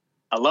sudden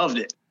I loved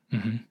it.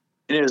 And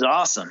it was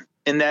awesome.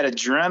 And that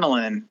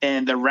adrenaline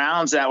and the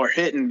rounds that were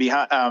hitting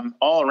behind,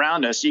 all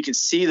around us, you could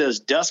see those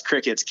dust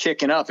crickets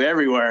kicking up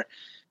everywhere.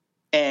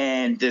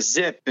 And the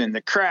zip and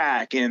the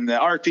crack and the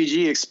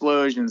RPG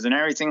explosions and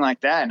everything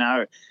like that.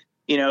 And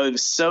it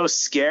was so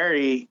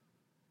scary.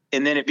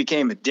 And then it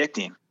became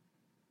addicting.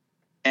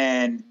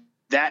 And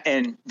that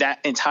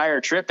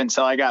entire trip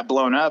until I got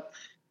blown up,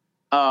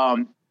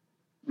 all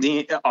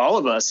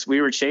of us, we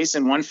were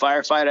chasing one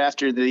firefight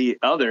after the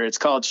other. It's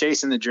called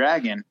chasing the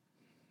dragon.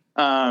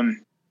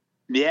 And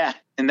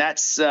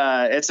that's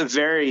it's a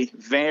very,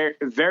 very,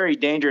 very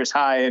dangerous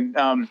high.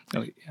 And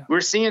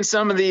we're seeing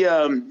some of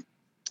the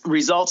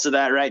results of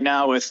that right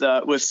now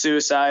with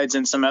suicides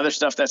and some other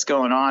stuff that's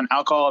going on.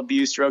 Alcohol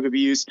abuse, drug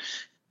abuse,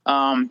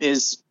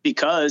 is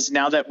because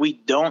now that we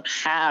don't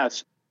have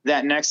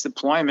that next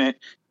deployment,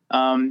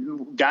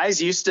 guys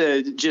used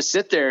to just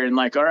sit there and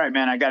like, all right,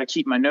 man, I got to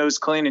keep my nose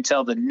clean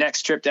until the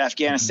next trip to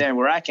Afghanistan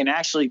where I can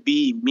actually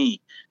be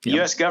me. The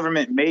U.S.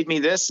 government made me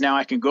this. Now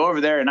I can go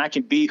over there and I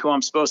can be who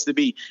I'm supposed to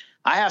be.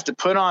 I have to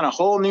put on a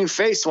whole new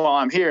face while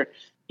I'm here,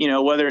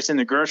 whether it's in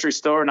the grocery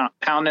store, not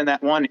pounding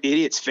that one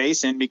idiot's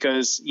face in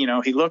because,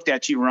 he looked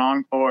at you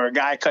wrong, or a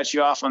guy cut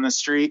you off on the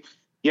street.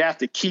 You have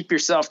to keep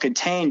yourself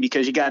contained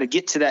because you got to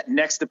get to that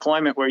next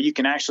deployment where you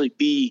can actually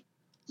be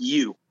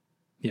you.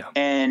 Yeah.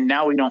 And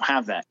now we don't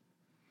have that.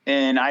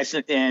 And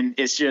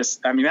it's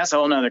just, that's a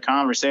whole nother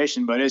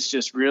conversation, but it's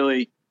just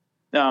really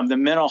the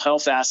mental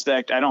health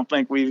aspect. I don't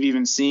think we've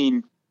even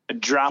seen a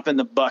drop in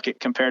the bucket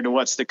compared to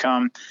what's to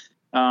come,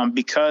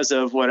 because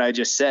of what I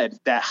just said,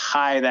 that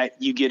high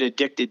that you get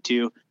addicted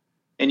to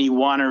and you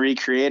want to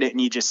recreate it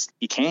and you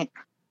can't.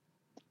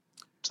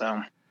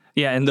 So,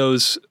 yeah. And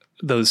those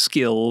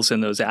skills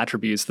and those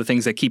attributes, the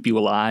things that keep you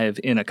alive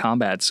in a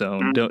combat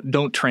zone,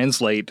 don't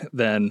translate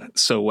then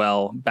so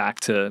well back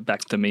to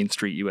Main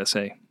Street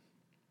USA.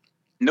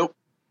 Nope.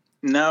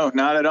 No,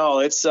 not at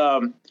all. It's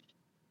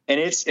and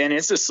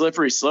it's a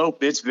slippery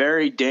slope. It's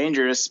very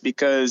dangerous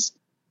because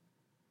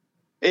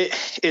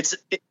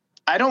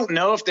I don't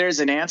know if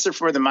there's an answer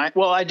for the mind.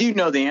 Well, I do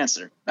know the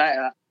answer.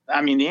 The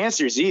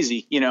answer is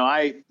easy.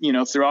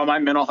 Through all my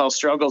mental health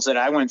struggles that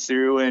I went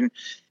through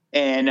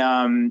and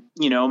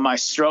my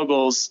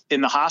struggles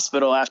in the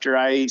hospital after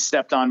I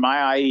stepped on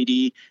my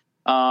IED,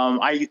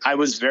 I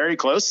was very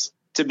close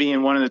to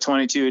being one of the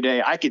 22 a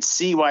day. I could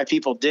see why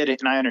people did it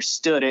and I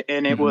understood it.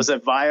 And it was a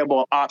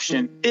viable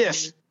option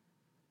if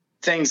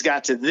things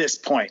got to this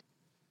point.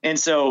 And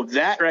so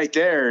that right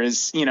there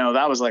is,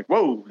 that was like,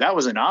 whoa, that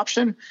was an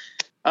option.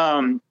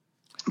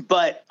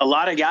 But a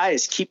lot of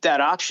guys keep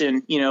that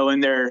option, in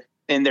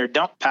their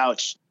dump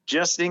pouch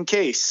just in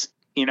case,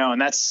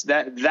 and that's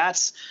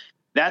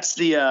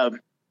the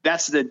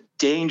that's the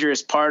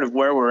dangerous part of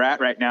where we're at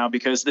right now,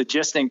 because the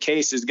just in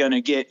case is going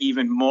to get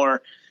even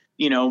more,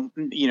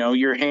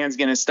 your hand's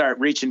going to start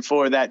reaching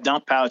for that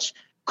dump pouch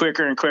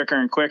quicker and quicker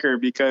and quicker,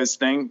 because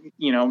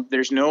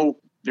there's no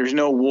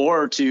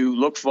war to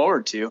look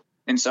forward to.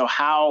 And so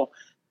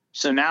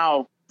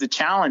now the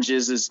challenge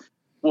is,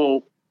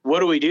 well, what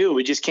do we do?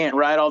 We just can't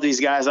write all these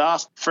guys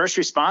off. First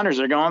responders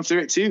are going through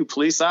it too,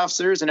 police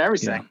officers and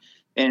everything.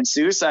 Yeah. And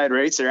suicide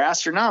rates are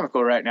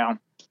astronomical right now.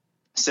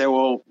 So,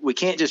 well, we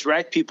can't just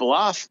write people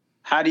off.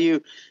 How do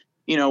you,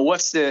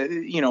 what's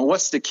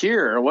the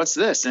cure, or what's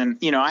this? And,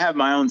 I have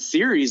my own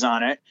theories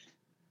on it.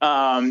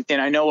 And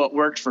I know what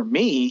worked for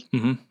me,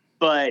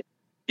 but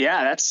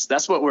yeah,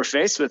 that's what we're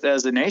faced with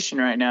as a nation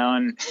right now.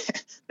 And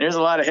there's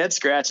a lot of head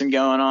scratching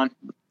going on.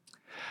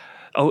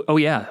 Oh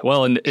yeah.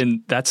 Well,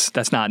 and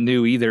that's not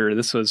new either.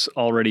 This was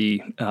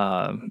already,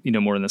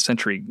 more than a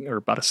century, or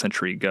about a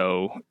century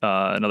ago.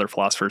 Another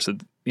philosopher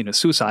said,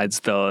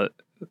 suicide's the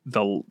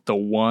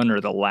one or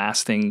the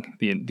lasting,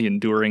 the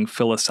enduring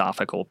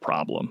philosophical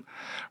problem,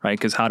 right?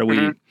 Because how do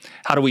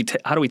we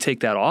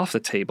take that off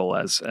the table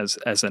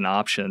as an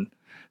option?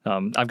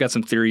 I've got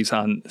some theories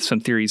on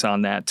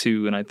that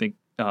too, and I think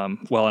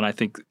I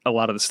think a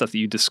lot of the stuff that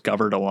you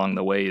discovered along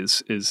the way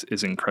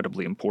is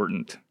incredibly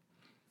important.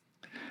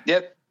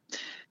 Yep.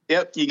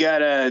 You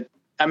gotta,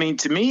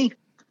 to me,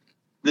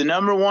 the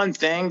number one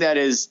thing that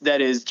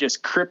is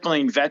just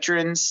crippling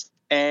veterans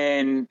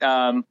and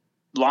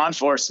law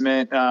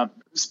enforcement,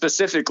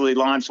 specifically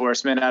law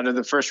enforcement out of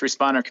the first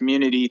responder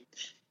community,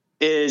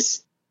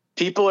 is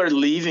people are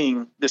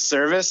leaving the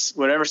service,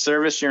 whatever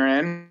service you're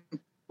in,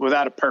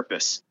 without a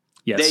purpose.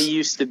 Yes. They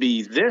used to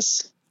be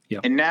this,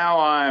 and now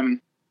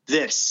I'm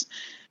this.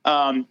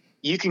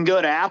 You can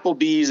go to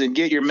Applebee's and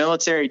get your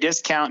military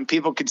discount, and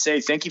people could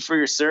say, thank you for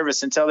your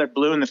service, until they're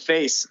blue in the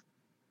face.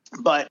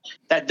 But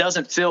that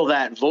doesn't fill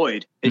that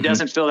void. It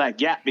doesn't fill that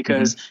gap,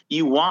 because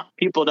you want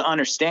people to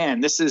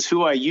understand, this is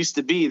who I used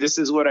to be. This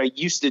is what I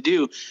used to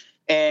do.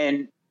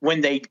 And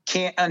when they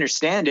can't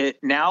understand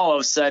it, now all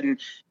of a sudden,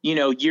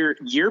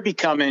 you're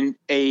becoming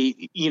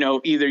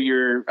either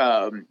you're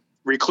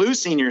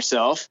reclusing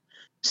yourself,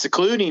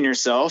 secluding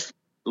yourself,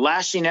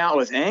 lashing out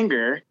with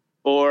anger,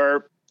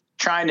 or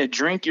trying to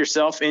drink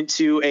yourself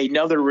into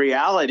another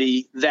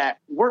reality that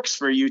works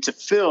for you to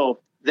fill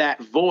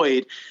that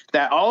void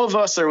that all of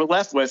us are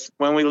left with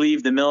when we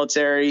leave the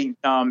military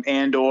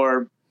and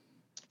or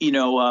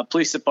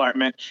police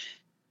department.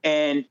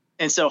 And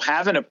so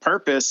having a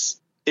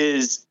purpose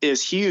is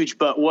huge.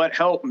 But what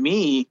helped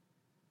me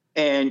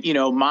and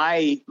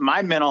my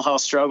mental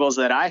health struggles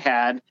that I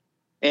had,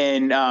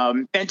 and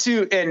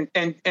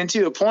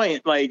to a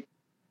point, like,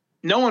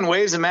 no one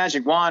waves a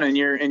magic wand and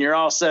you're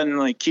all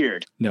suddenly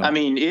cured. No.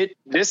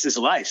 This is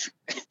life.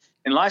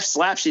 And life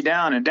slaps you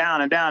down and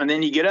down and down. And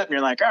then you get up and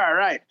you're like, all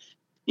right,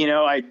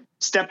 I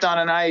stepped on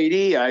an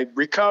IED. I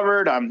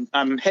recovered.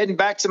 I'm heading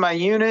back to my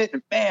unit.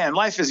 And man,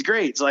 life is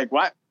great. It's like,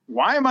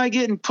 why am I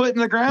getting put in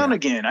the ground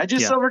again? I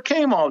just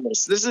overcame all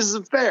this. This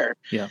isn't fair.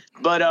 Yeah.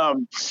 But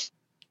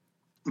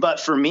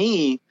for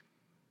me,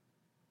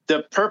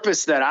 the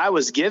purpose that I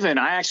was given,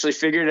 I actually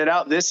figured it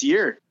out this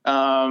year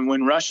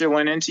when Russia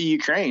went into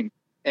Ukraine.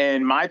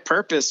 And my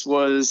purpose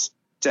was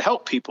to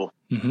help people.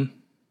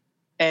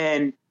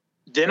 And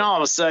then all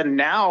of a sudden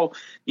now,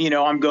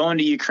 I'm going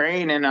to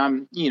Ukraine, and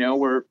I'm,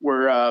 we're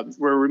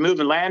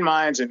removing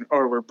landmines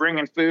or we're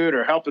bringing food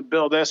or helping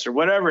build this or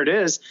whatever it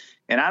is.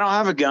 And I don't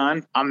have a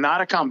gun. I'm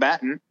not a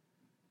combatant.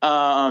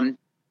 And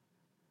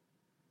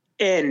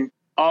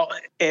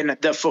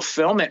the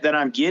fulfillment that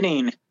I'm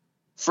getting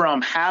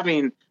from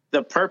having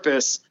the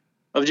purpose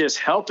of just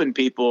helping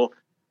people.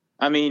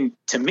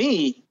 To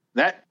me,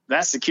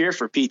 that's the cure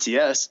for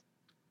PTS,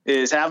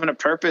 is having a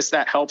purpose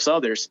that helps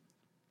others.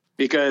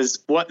 Because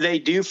what they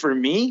do for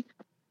me,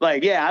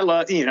 like, I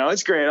love,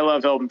 it's great. I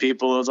love helping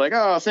people. It's like,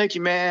 oh, thank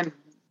you, man.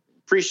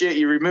 Appreciate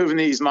you removing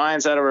these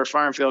mines out of our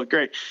farm field.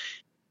 Great.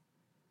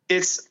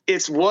 It's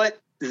what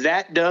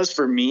that does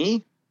for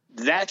me.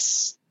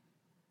 That's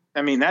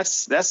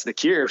the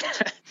cure.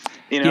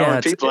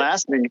 When people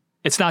ask me.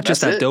 It's not just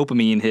that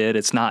dopamine hit.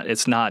 It's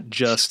not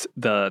just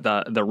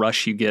the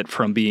rush you get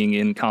from being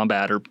in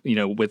combat or,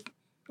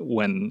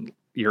 when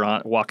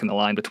you're walking the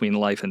line between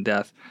life and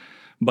death.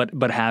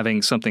 But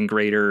having something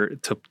greater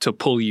to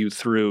pull you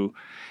through,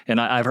 and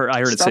I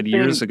heard it said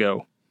years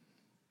ago.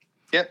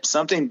 Yep,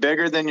 something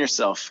bigger than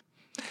yourself.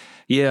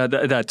 Yeah,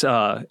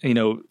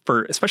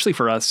 especially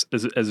for us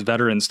as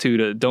veterans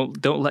too,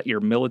 don't let your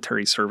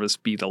military service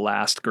be the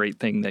last great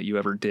thing that you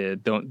ever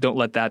did. Don't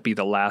let that be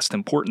the last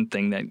important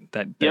thing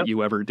that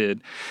you ever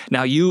did.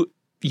 Now you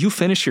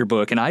finished your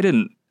book, and I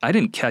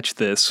didn't catch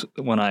this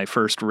when I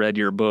first read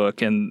your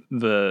book, and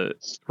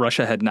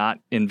Russia had not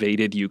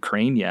invaded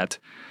Ukraine yet.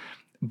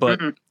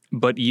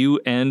 But you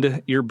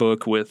end your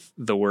book with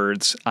the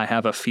words, "I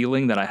have a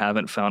feeling that I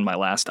haven't found my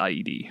last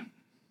IED."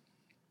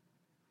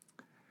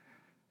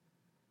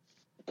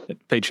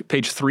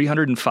 Page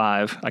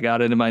 305. I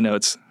got it in my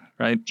notes,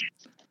 right?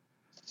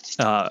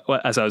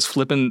 As I was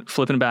flipping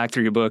back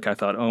through your book, I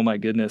thought, oh my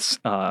goodness,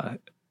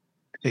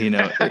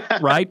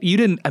 Right? You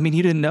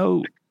didn't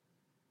know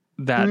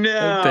that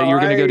No, that you were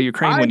going to go to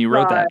Ukraine when you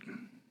wrote that.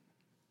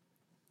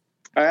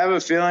 I have a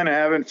feeling I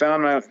haven't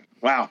found my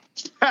wow.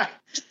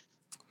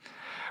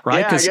 Right?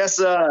 Yeah, I guess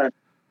I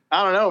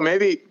don't know.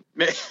 Maybe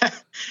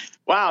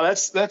wow,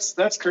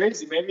 that's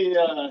crazy. Maybe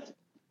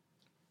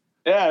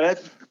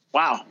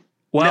wow.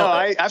 Well, no,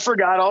 I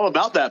forgot all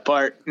about that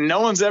part.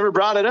 No one's ever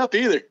brought it up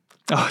either.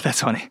 Oh,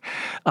 that's funny.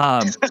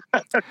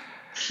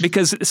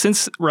 Because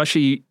since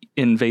Russia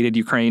invaded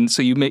Ukraine,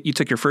 so you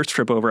took your first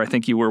trip over. I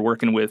think you were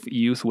working with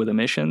Youth with a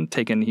Mission,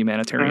 taking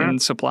humanitarian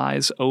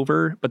supplies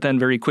over. But then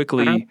very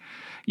quickly,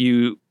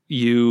 you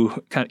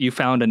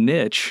found a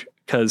niche.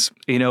 Because,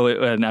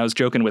 and I was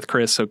joking with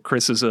Chris. So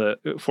Chris is a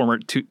former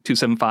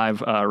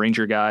 275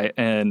 Ranger guy.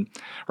 And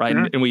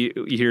and we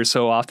hear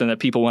so often that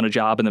people want a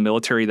job in the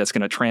military that's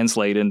going to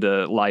translate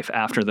into life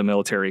after the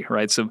military,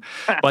 right? So,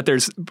 but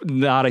there's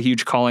not a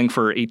huge calling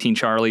for 18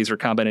 Charlies or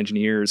combat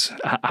engineers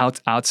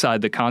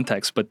outside the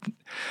context.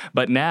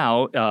 But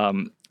now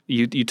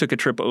you took a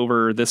trip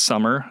over this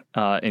summer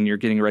and you're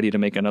getting ready to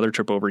make another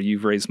trip over.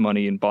 You've raised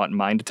money and bought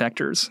mine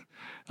detectors.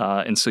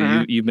 And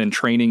so you've been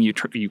training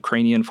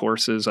Ukrainian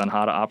forces on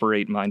how to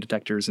operate mine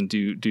detectors and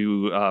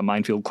do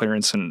minefield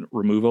clearance and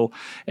removal.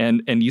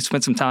 And you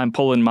spent some time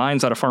pulling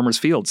mines out of farmers'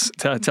 fields.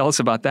 Tell us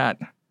about that.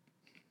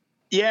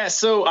 Yeah,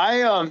 so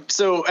I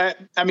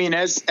mean,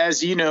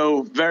 as you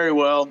know very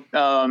well,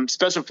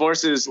 Special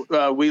Forces,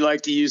 we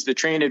like to use the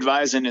train,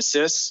 advise, and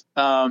assist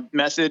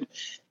method.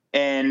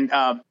 And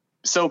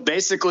so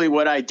basically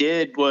what I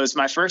did was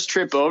my first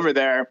trip over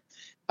there,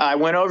 I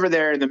went over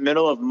there in the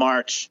middle of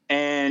March,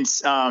 and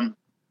I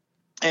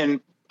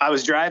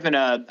was driving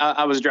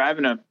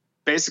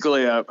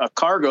basically a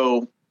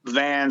cargo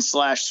van /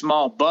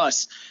 small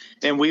bus,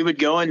 and we would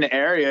go into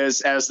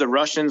areas as the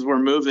Russians were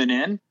moving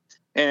in,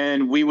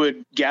 and we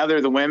would gather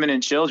the women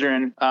and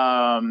children,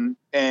 and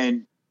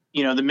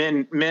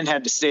the men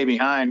had to stay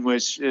behind,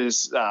 which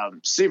is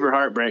super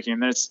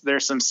heartbreaking.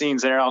 There's some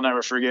scenes there I'll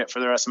never forget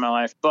for the rest of my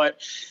life, but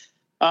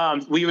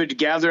we would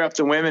gather up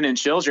the women and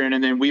children,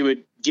 and then we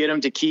would get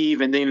them to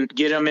Kyiv and then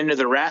get them into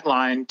the rat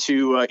line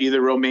to either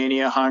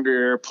Romania,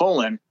 Hungary, or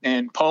Poland.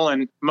 And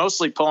Poland,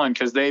 mostly Poland,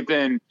 because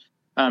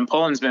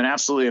Poland's been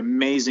absolutely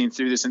amazing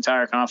through this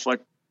entire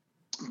conflict.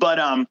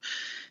 But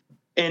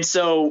and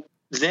so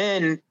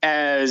then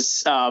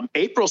as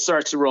April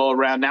starts to roll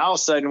around, now all of a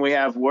sudden we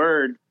have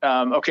word,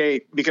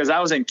 because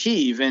I was in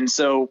Kyiv, and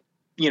so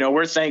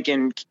we're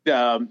thinking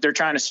they're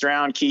trying to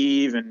surround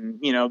Kyiv, and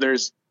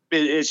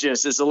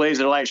it's a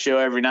laser light show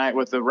every night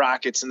with the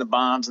rockets and the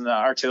bombs and the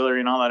artillery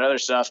and all that other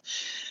stuff.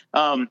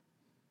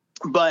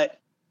 But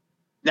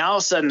now all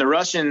of a sudden the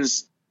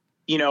Russians,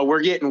 we're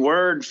getting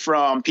word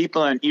from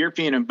people in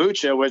Irpin and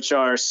Bucha, which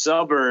are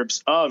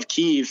suburbs of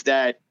Kyiv,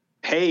 that,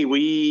 hey,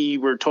 we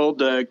were told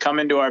to come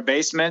into our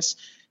basements,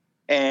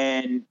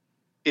 and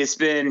it's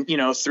been,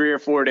 3 or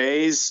 4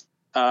 days.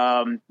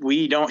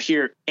 We don't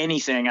hear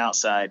anything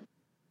outside.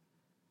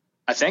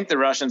 I think the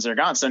Russians are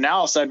gone. So now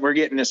all of a sudden we're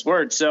getting this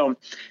word. So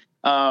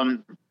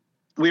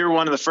we were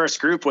one of the first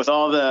group with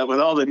all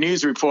the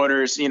news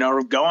reporters,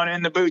 going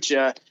into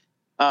Bucha.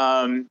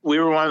 We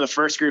were one of the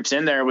first groups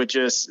in there with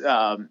just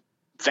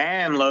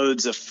van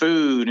loads of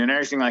food and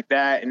everything like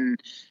that.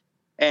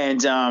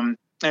 And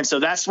so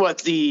that's what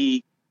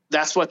the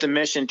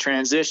mission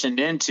transitioned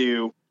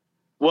into.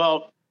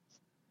 Well,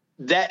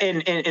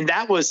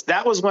 that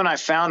was when I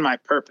found my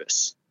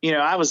purpose.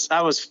 I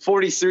was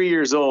 43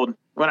 years old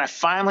when I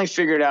finally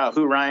figured out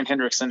who Ryan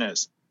Hendrickson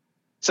is.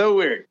 So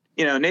weird.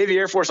 Navy,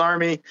 Air Force,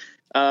 Army,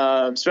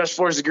 Special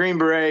Forces, Green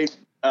Beret,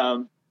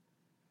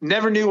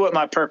 never knew what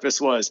my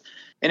purpose was.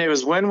 And it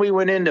was when we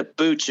went into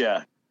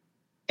Bucha,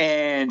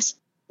 and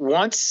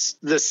once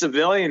the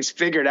civilians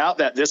figured out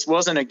that this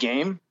wasn't a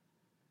game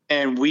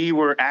and we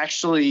were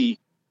actually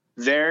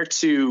there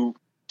to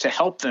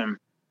help them,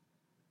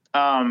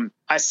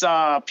 I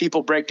saw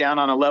people break down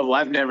on a level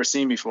I've never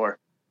seen before,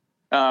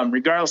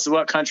 regardless of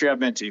what country I've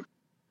been to.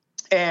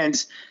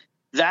 And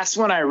that's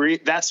when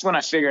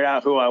I figured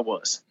out who I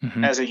was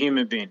as a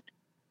human being.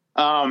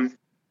 And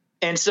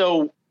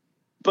so,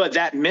 but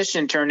that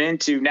mission turned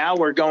into, now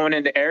we're going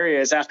into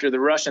areas after the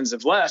Russians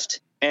have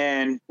left,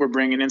 and we're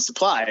bringing in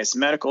supplies,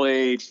 medical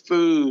aid,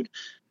 food,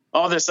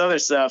 all this other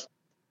stuff.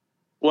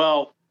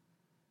 Well,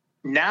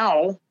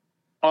 now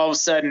all of a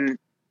sudden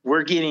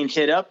we're getting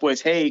hit up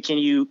with, hey, can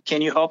you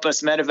help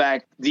us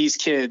medevac these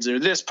kids or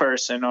this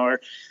person or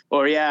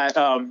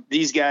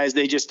these guys,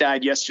 they just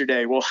died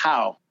yesterday. Well,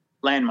 how?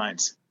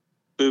 Landmines,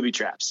 booby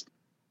traps.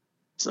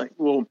 It's like,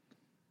 well,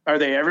 are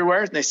they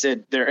everywhere? They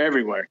said they're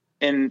everywhere.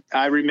 And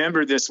I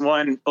remember this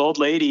one old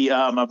lady,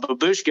 a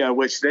babushka,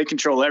 which they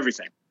control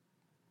everything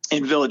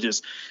in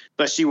villages.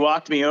 But she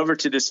walked me over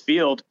to this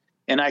field,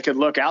 and I could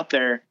look out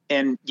there,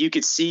 and you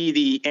could see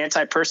the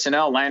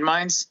anti-personnel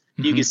landmines.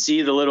 Mm-hmm. You could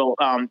see the little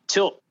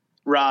tilt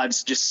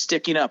rods just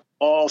sticking up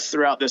all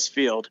throughout this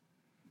field.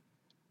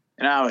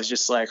 And I was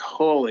just like,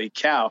 holy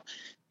cow.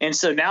 And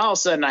so now all of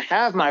a sudden I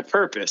have my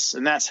purpose,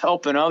 and that's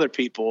helping other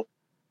people.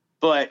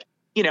 But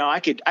I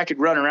could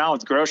run around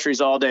with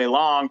groceries all day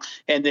long,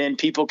 and then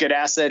people could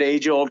ask that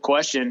age old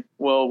question,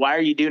 well, why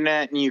are you doing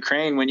that in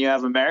Ukraine when you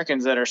have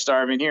Americans that are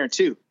starving here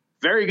too?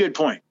 Very good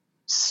point.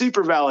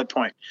 Super valid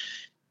point.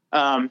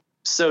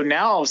 So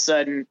now all of a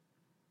sudden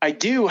I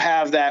do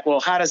have that, well,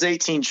 how does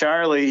 18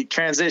 Charlie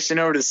transition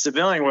over to the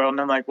civilian world?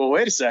 And I'm like, well,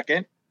 wait a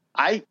second.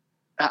 I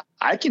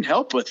can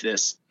help with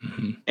this.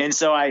 Mm-hmm. And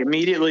so I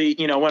immediately,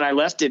 when I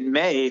left in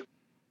May,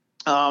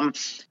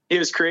 it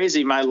was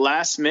crazy. My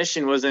last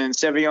mission was in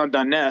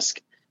Severodonetsk,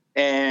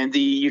 and the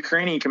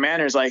Ukrainian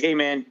commander is like, hey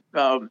man,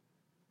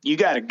 you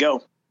got to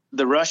go.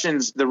 The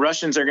Russians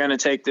are going to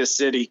take this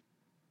city.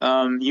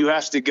 You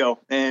have to go.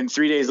 And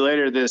 3 days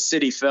later, the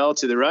city fell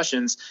to the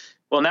Russians.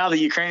 Well, now the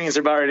Ukrainians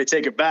are about ready to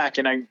take it back.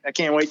 And I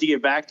can't wait to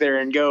get back there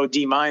and go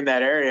demine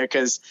that area.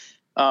 Cause,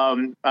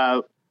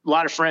 a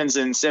lot of friends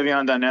in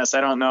Severodonetsk.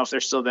 I don't know if they're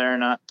still there or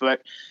not,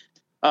 but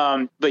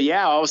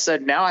yeah, all of a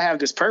sudden now I have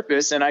this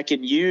purpose, and I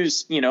can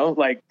use,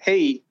 like,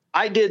 hey,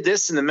 I did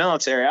this in the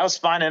military. I was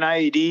finding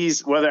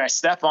IEDs, whether I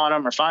step on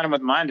them or find them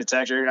with a mine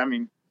detector. I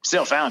mean,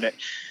 still found it.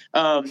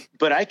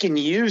 But I can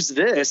use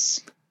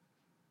this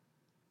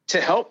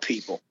to help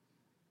people.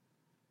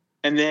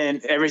 And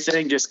then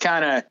everything just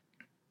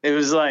it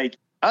was like,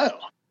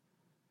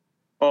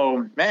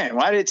 oh man,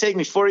 why did it take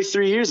me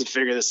 43 years to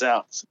figure this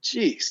out?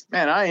 Jeez,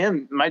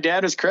 man, my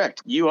dad is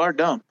correct. You are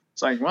dumb.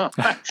 It's like, well,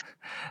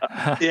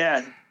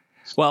 yeah.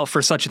 Well,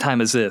 for such a time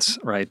as this,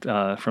 right?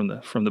 From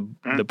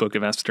the book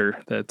of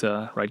Esther, that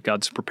right,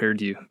 God's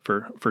prepared you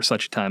for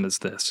such a time as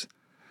this.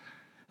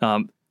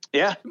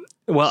 Yeah.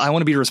 Well, I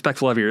want to be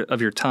respectful of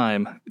your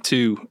time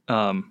too.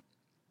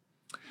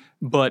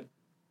 But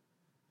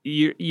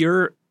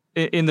you're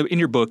in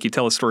your book, you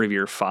tell a story of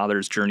your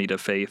father's journey to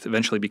faith,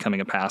 eventually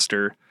becoming a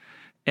pastor.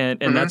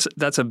 And mm-hmm.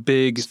 that's a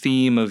big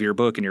theme of your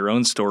book and your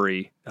own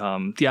story.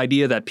 The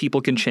idea that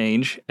people can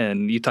change,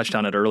 and you touched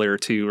on it earlier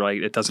too,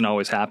 right? It doesn't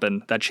always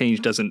happen. That change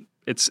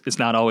it's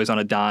not always on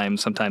a dime.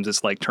 Sometimes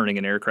it's like turning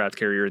an aircraft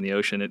carrier in the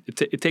ocean.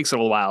 It takes a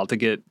little while to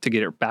get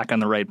it back on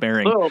the right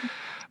bearing.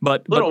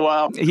 Little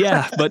while.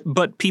 Yeah,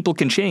 but people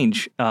can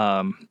change.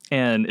 And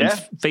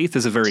faith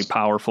is a very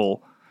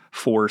powerful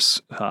force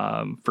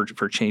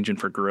for change and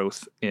for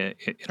growth in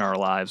our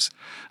lives.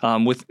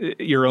 With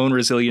your own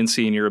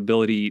resiliency and your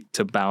ability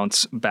to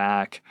bounce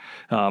back,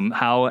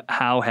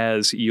 how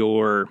has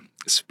your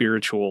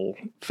spiritual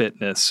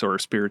fitness or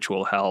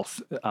spiritual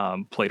health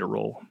played a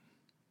role?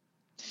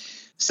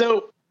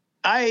 So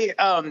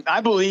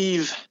I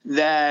believe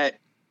that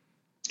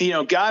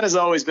God has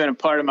always been a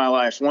part of my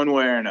life one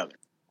way or another.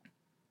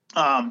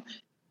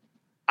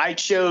 I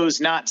chose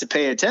not to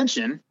pay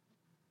attention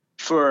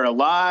for a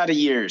lot of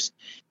years.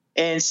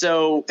 And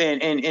so,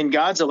 and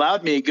God's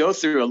allowed me to go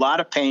through a lot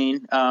of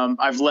pain.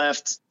 I've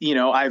left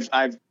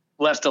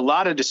a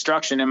lot of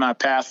destruction in my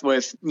path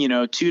with,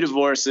 2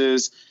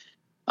 divorces,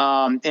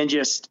 and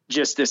just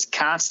this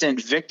constant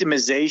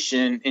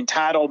victimization,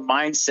 entitled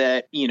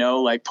mindset,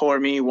 like poor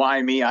me,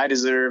 why me, I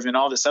deserve, and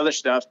all this other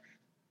stuff.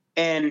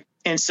 And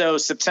so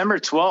September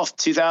 12th,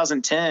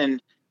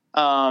 2010,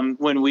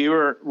 when we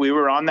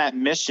were on that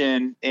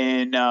mission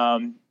in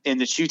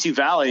the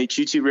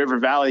Chutu River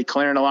Valley,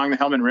 clearing along the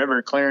Helmand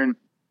River, clearing,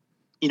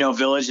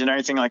 village and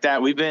everything like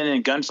that. We've been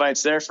in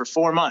gunfights there for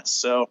 4 months.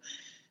 So,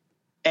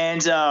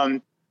 and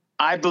the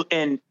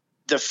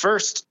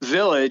first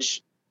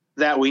village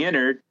that we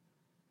entered,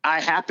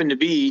 I happened to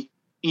be,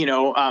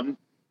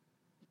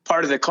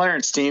 part of the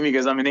clearance team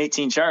because I'm an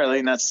 18 Charlie,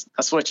 and that's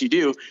what you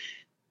do.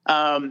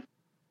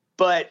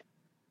 But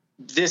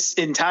this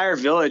entire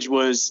village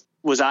was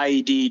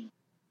IED'd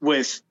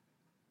with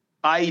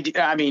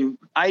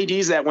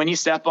IEDs that when you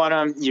step on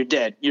them, you're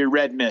dead. You're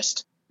red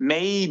mist.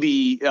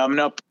 Maybe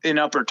an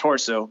upper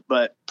torso,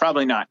 but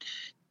probably not.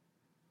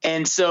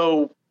 And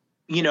so,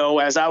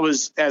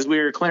 as we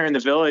were clearing the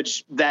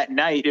village that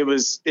night,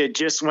 it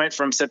just went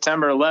from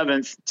September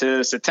 11th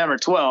to September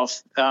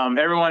 12th.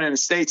 Everyone in the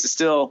States is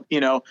still,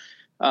 doing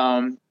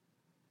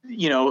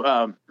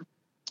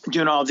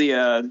all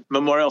the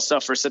memorial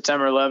stuff for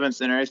September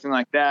 11th and everything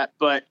like that.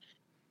 But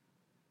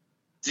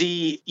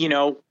the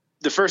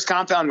first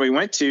compound we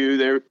went to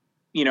there,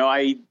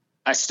 I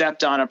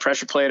stepped on a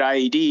pressure plate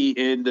IED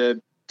in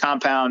the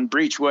compound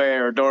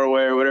breachway or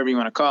doorway or whatever you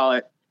want to call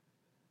it.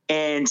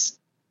 And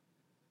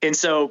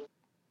so,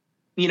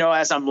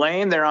 as I'm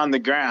laying there on the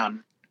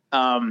ground,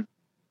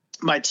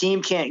 my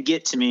team can't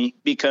get to me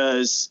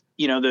because,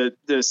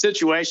 the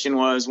situation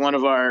was one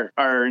of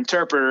our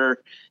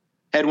interpreter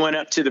had went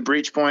up to the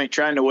breach point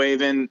trying to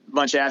wave in a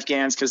bunch of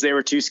Afghans because they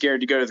were too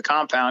scared to go to the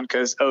compound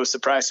because, oh,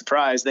 surprise,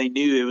 surprise, they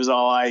knew it was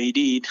all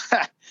IED'd.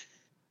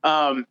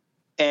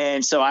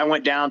 And so I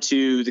went down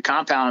to the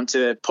compound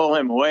to pull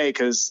him away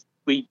because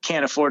we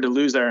can't afford to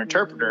lose our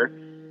interpreter.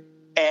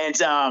 And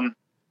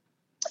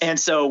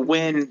so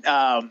when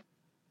I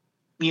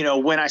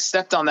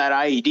stepped on that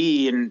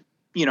IED and,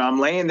 I'm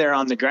laying there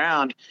on the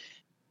ground,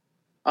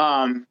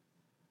 trying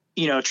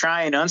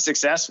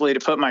unsuccessfully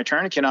to put my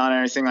tourniquet on and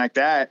everything like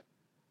that,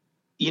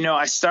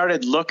 I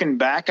started looking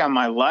back on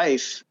my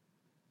life,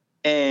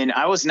 and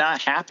I was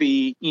not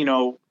happy,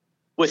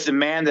 with the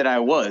man that I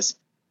was,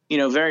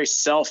 very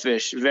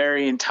selfish,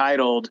 very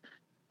entitled,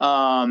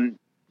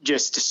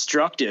 just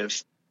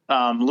destructive,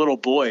 little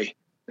boy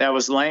that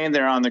was laying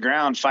there on the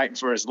ground fighting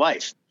for his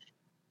life.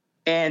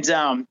 And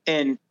so,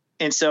 and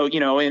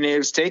it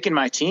was taking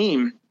my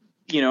team,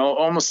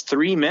 almost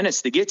 3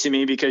 minutes to get to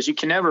me, because you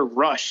can never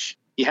rush.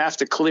 You have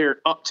to clear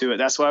up to it.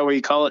 That's why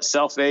we call it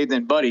self-aid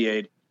than buddy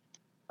aid.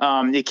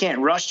 You can't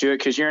rush to it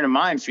because you're in a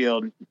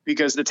minefield,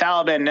 because the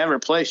Taliban never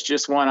placed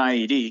just one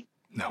IED.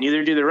 No.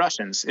 Neither do the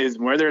Russians.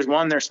 Where there's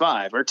one, there's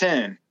 5 or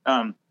 10.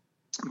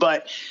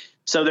 But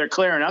so they're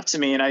clearing up to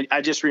me. And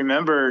I just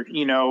remember,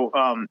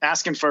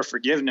 asking for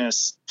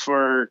forgiveness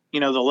for,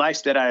 the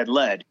life that I had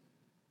led,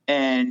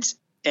 and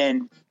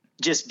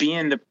just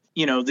being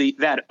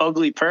that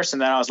ugly person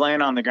that I was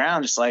laying on the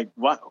ground, just like,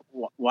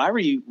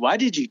 why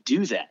did you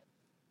do that?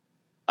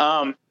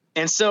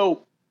 And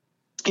so,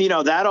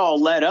 that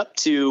all led up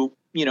to,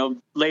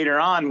 later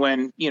on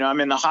when, I'm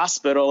in the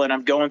hospital and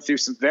I'm going through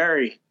some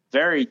very,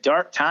 very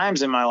dark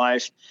times in my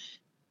life.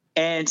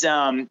 And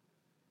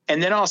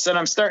then all of a sudden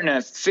I'm starting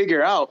to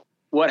figure out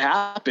what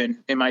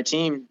happened. And my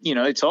team,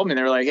 they told me,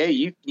 they were like, hey,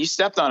 you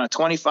stepped on a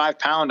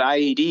 25-pound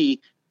IED.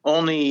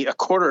 Only a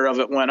quarter of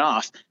it went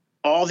off.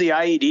 All the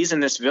IEDs in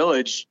this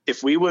village,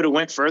 if we would have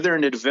went further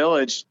into the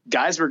village,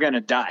 guys were going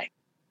to die.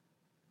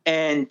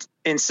 And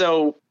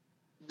so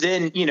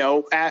then,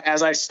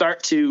 as I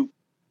start to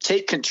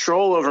take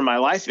control over my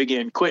life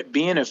again, quit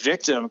being a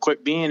victim,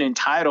 quit being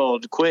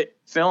entitled, quit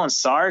feeling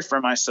sorry for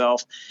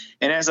myself.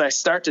 And as I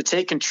start to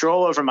take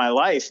control over my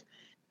life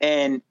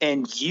and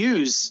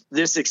use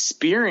this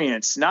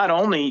experience, not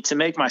only to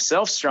make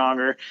myself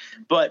stronger,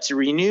 but to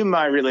renew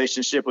my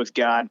relationship with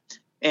God,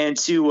 and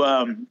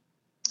to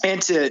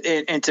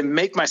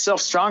make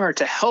myself stronger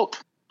to help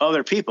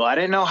other people. I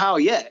didn't know how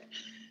yet,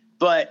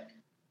 but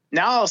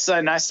now all of a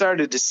sudden I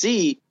started to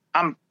see,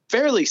 I'm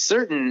fairly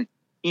certain,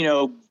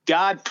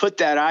 God put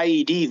that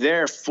IED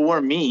there for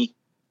me,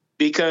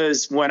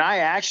 because when I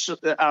actually,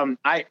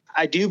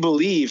 I do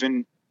believe,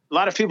 and a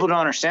lot of people don't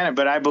understand it,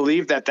 but I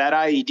believe that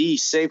IED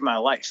saved my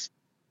life.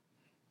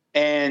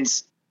 And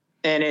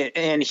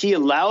he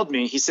allowed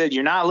me, he said,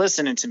 you're not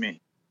listening to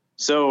me.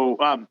 So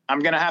I'm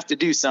going to have to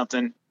do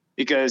something,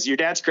 because your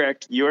dad's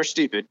correct. You're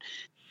stupid,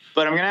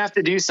 but I'm going to have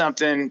to do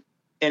something,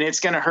 and it's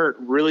going to hurt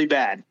really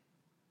bad.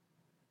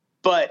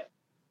 But,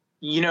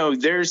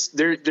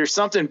 there's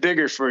something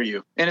bigger for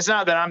you. And it's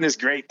not that I'm this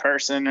great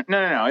person.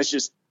 No. It's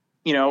just,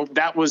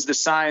 that was the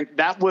sign.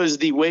 That was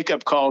the wake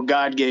up call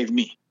God gave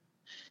me.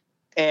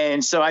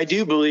 And so I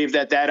do believe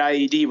that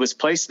IED was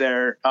placed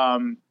there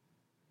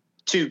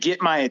to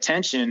get my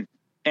attention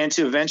and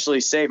to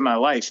eventually save my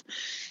life.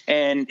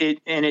 And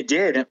it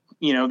did.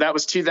 That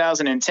was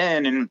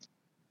 2010.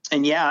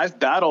 And yeah, I've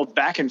battled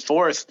back and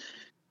forth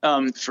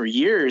for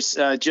years,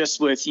 just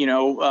with,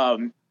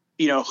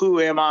 who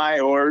am I,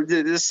 or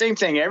the same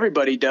thing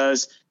everybody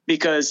does,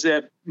 because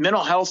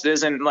mental health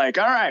isn't like,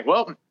 all right,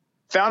 well,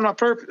 found my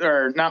purpose,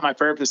 or not my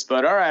purpose,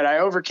 but all right, I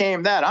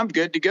overcame that, I'm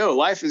good to go.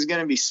 Life is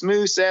going to be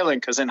smooth sailing,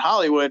 because in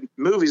Hollywood,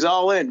 movies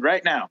all in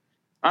right now,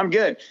 I'm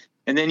good.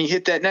 And then you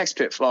hit that next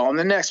pitfall, and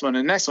the next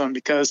one,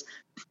 because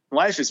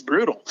life is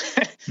brutal.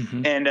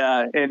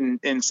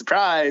 Mm-hmm. And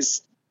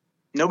surprise,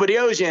 nobody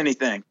owes you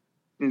anything.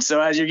 And so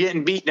as you're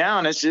getting beat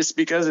down, it's just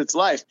because it's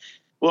life.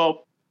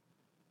 Well,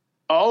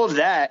 all of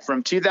that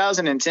from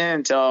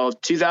 2010 till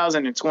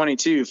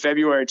 2022,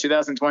 February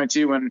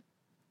 2022, when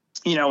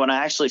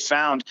I actually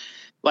found,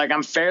 like,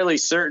 I'm fairly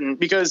certain,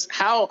 because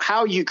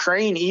how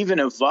Ukraine even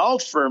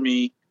evolved for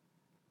me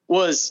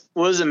was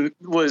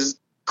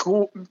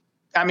cool.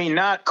 I mean,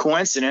 not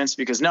coincidence,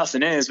 because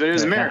nothing is, but it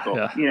was a miracle.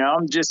 Yeah.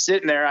 I'm just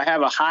sitting there. I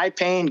have a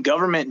high-paying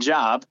government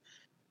job,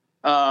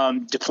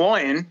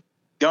 deploying,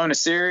 going to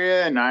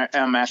Syria and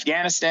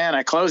Afghanistan.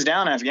 I closed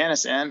down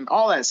Afghanistan,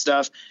 all that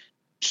stuff.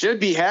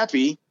 Should be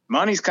happy.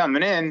 Money's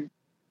coming in,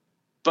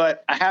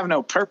 but I have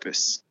no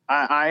purpose.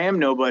 I am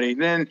nobody.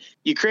 Then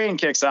Ukraine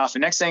kicks off.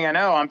 And next thing I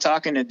know, I'm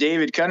talking to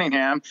David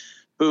Cunningham,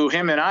 who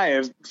him and I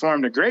have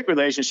formed a great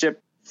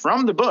relationship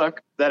from the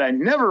book that I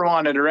never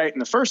wanted to write in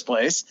the first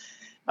place.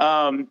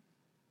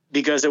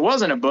 Because it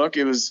wasn't a book,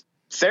 it was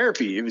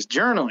therapy, it was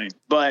journaling.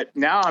 But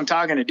now I'm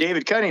talking to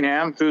David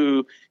Cunningham,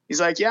 who he's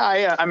like,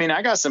 yeah,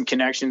 I got some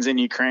connections in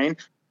Ukraine.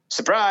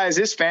 Surprise,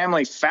 his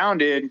family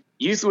founded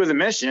Youth with a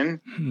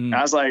Mission.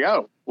 I was like,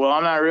 oh, well,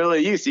 I'm not really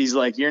a youth. He's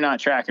like, you're not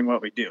tracking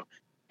what we do.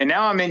 And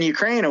now I'm in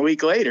Ukraine a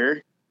week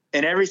later,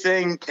 and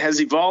everything has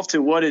evolved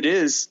to what it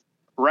is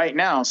right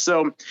now.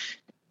 So,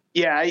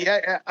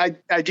 yeah,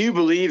 I do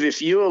believe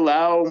if you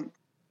allow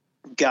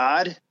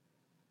God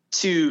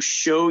to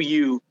show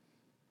you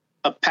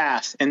a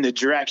path in the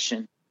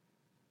direction,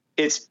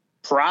 it's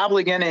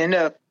probably going to end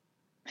up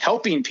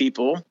helping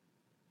people,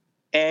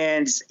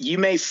 and you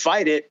may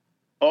fight it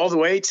all the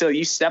way till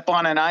you step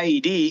on an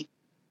IED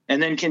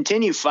and then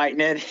continue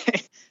fighting it.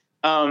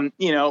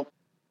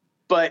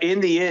 But in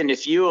the end,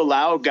 if you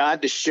allow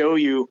God to show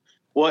you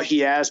what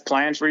he has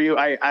planned for you,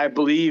 I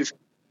believe,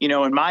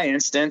 in my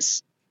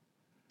instance,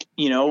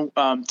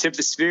 tip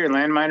the spear,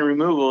 landmine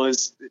removal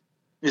is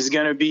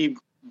going to be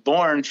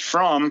born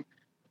from.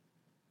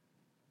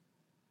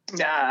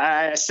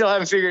 I still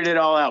haven't figured it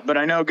all out, but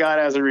I know God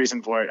has a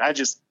reason for it.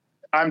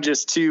 I'm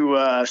just too,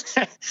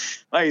 like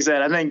I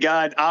said, I think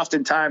God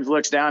oftentimes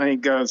looks down and he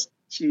goes,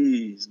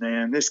 geez,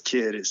 man, this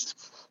kid is.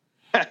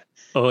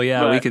 Oh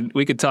yeah,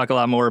 we could talk a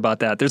lot more about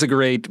that. There's a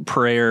great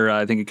prayer.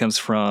 I think it comes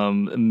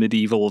from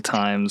medieval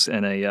times,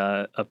 and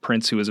a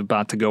prince who was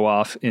about to go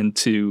off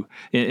into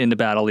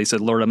battle. He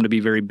said, "Lord, I'm going to be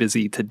very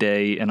busy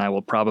today, and I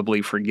will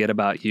probably forget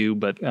about you,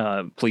 but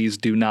please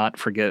do not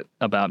forget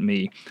about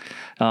me."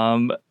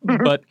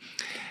 But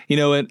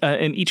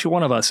and each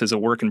one of us is a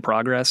work in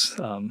progress.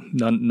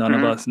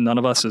 None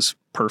of us is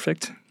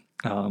perfect.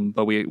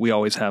 But we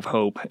always have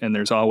hope, and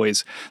there's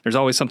always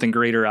something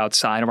greater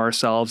outside of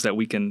ourselves that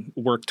we can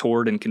work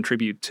toward and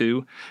contribute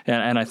to.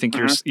 And I think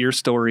your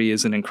story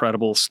is an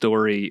incredible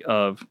story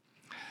of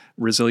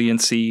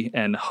resiliency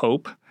and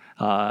hope,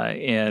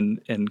 and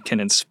can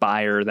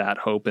inspire that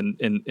hope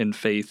and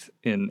faith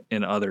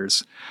in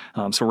others.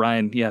 So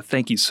Ryan,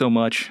 thank you so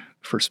much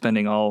for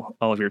spending all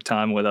of your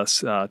time with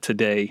us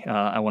today.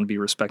 I want to be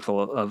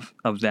respectful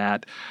of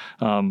that.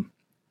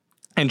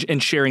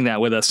 And sharing that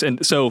with us.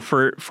 And so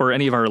for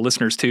any of our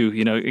listeners too,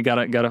 you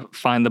gotta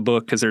find the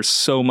book, because there's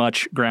so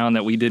much ground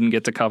that we didn't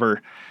get to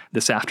cover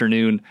this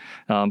afternoon.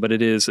 But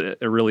it is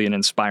really an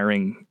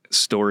inspiring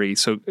story.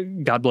 So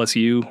God bless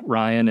you,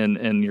 Ryan,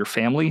 and your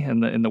family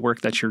and the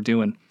work that you're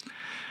doing.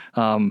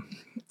 Well,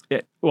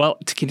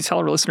 can you tell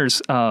our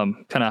listeners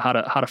kind of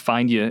how to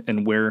find you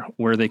and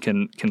where they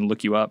can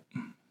look you up?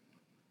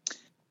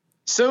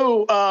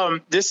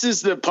 So this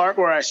is the part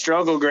where I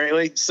struggle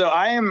greatly. So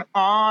I am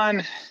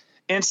on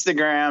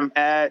Instagram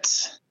at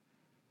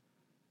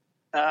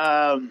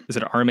is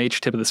it RMH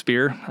Tip of the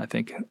Spear? I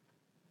think.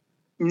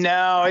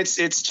 No, it's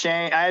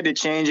changed. I had to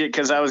change it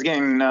because I was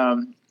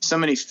getting so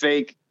many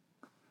fake.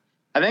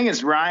 I think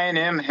it's Ryan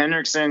M.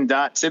 Hendrickson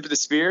 .Tip of the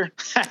Spear.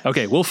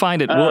 Okay, we'll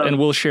find it.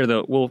 We'll share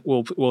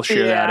we'll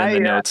share that in the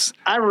notes.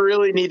 I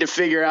really need to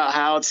figure out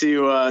how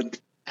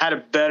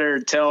to better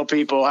tell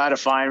people how to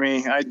find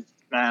me. I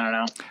don't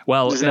know.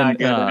 Well,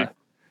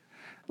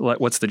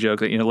 what's the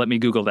joke that, let me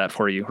Google that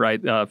for you, right?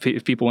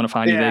 If people want to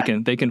find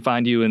you, they can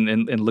find you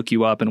and look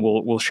you up, and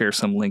we'll share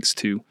some links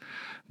too.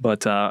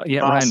 But awesome.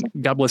 Ryan,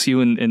 God bless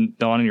you and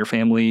Dawn and your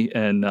family.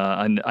 And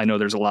I know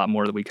there's a lot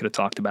more that we could have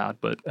talked about,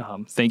 but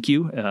thank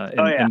you.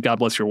 And God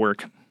bless your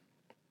work.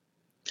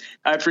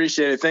 I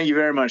appreciate it. Thank you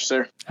very much,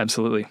 sir.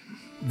 Absolutely.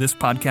 This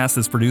podcast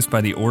is produced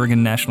by the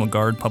Oregon National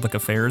Guard Public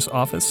Affairs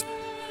Office.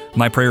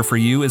 My prayer for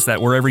you is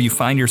that wherever you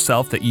find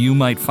yourself, that you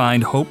might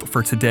find hope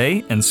for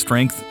today and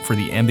strength for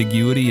the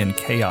ambiguity and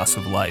chaos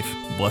of life.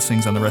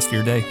 Blessings on the rest of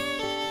your day.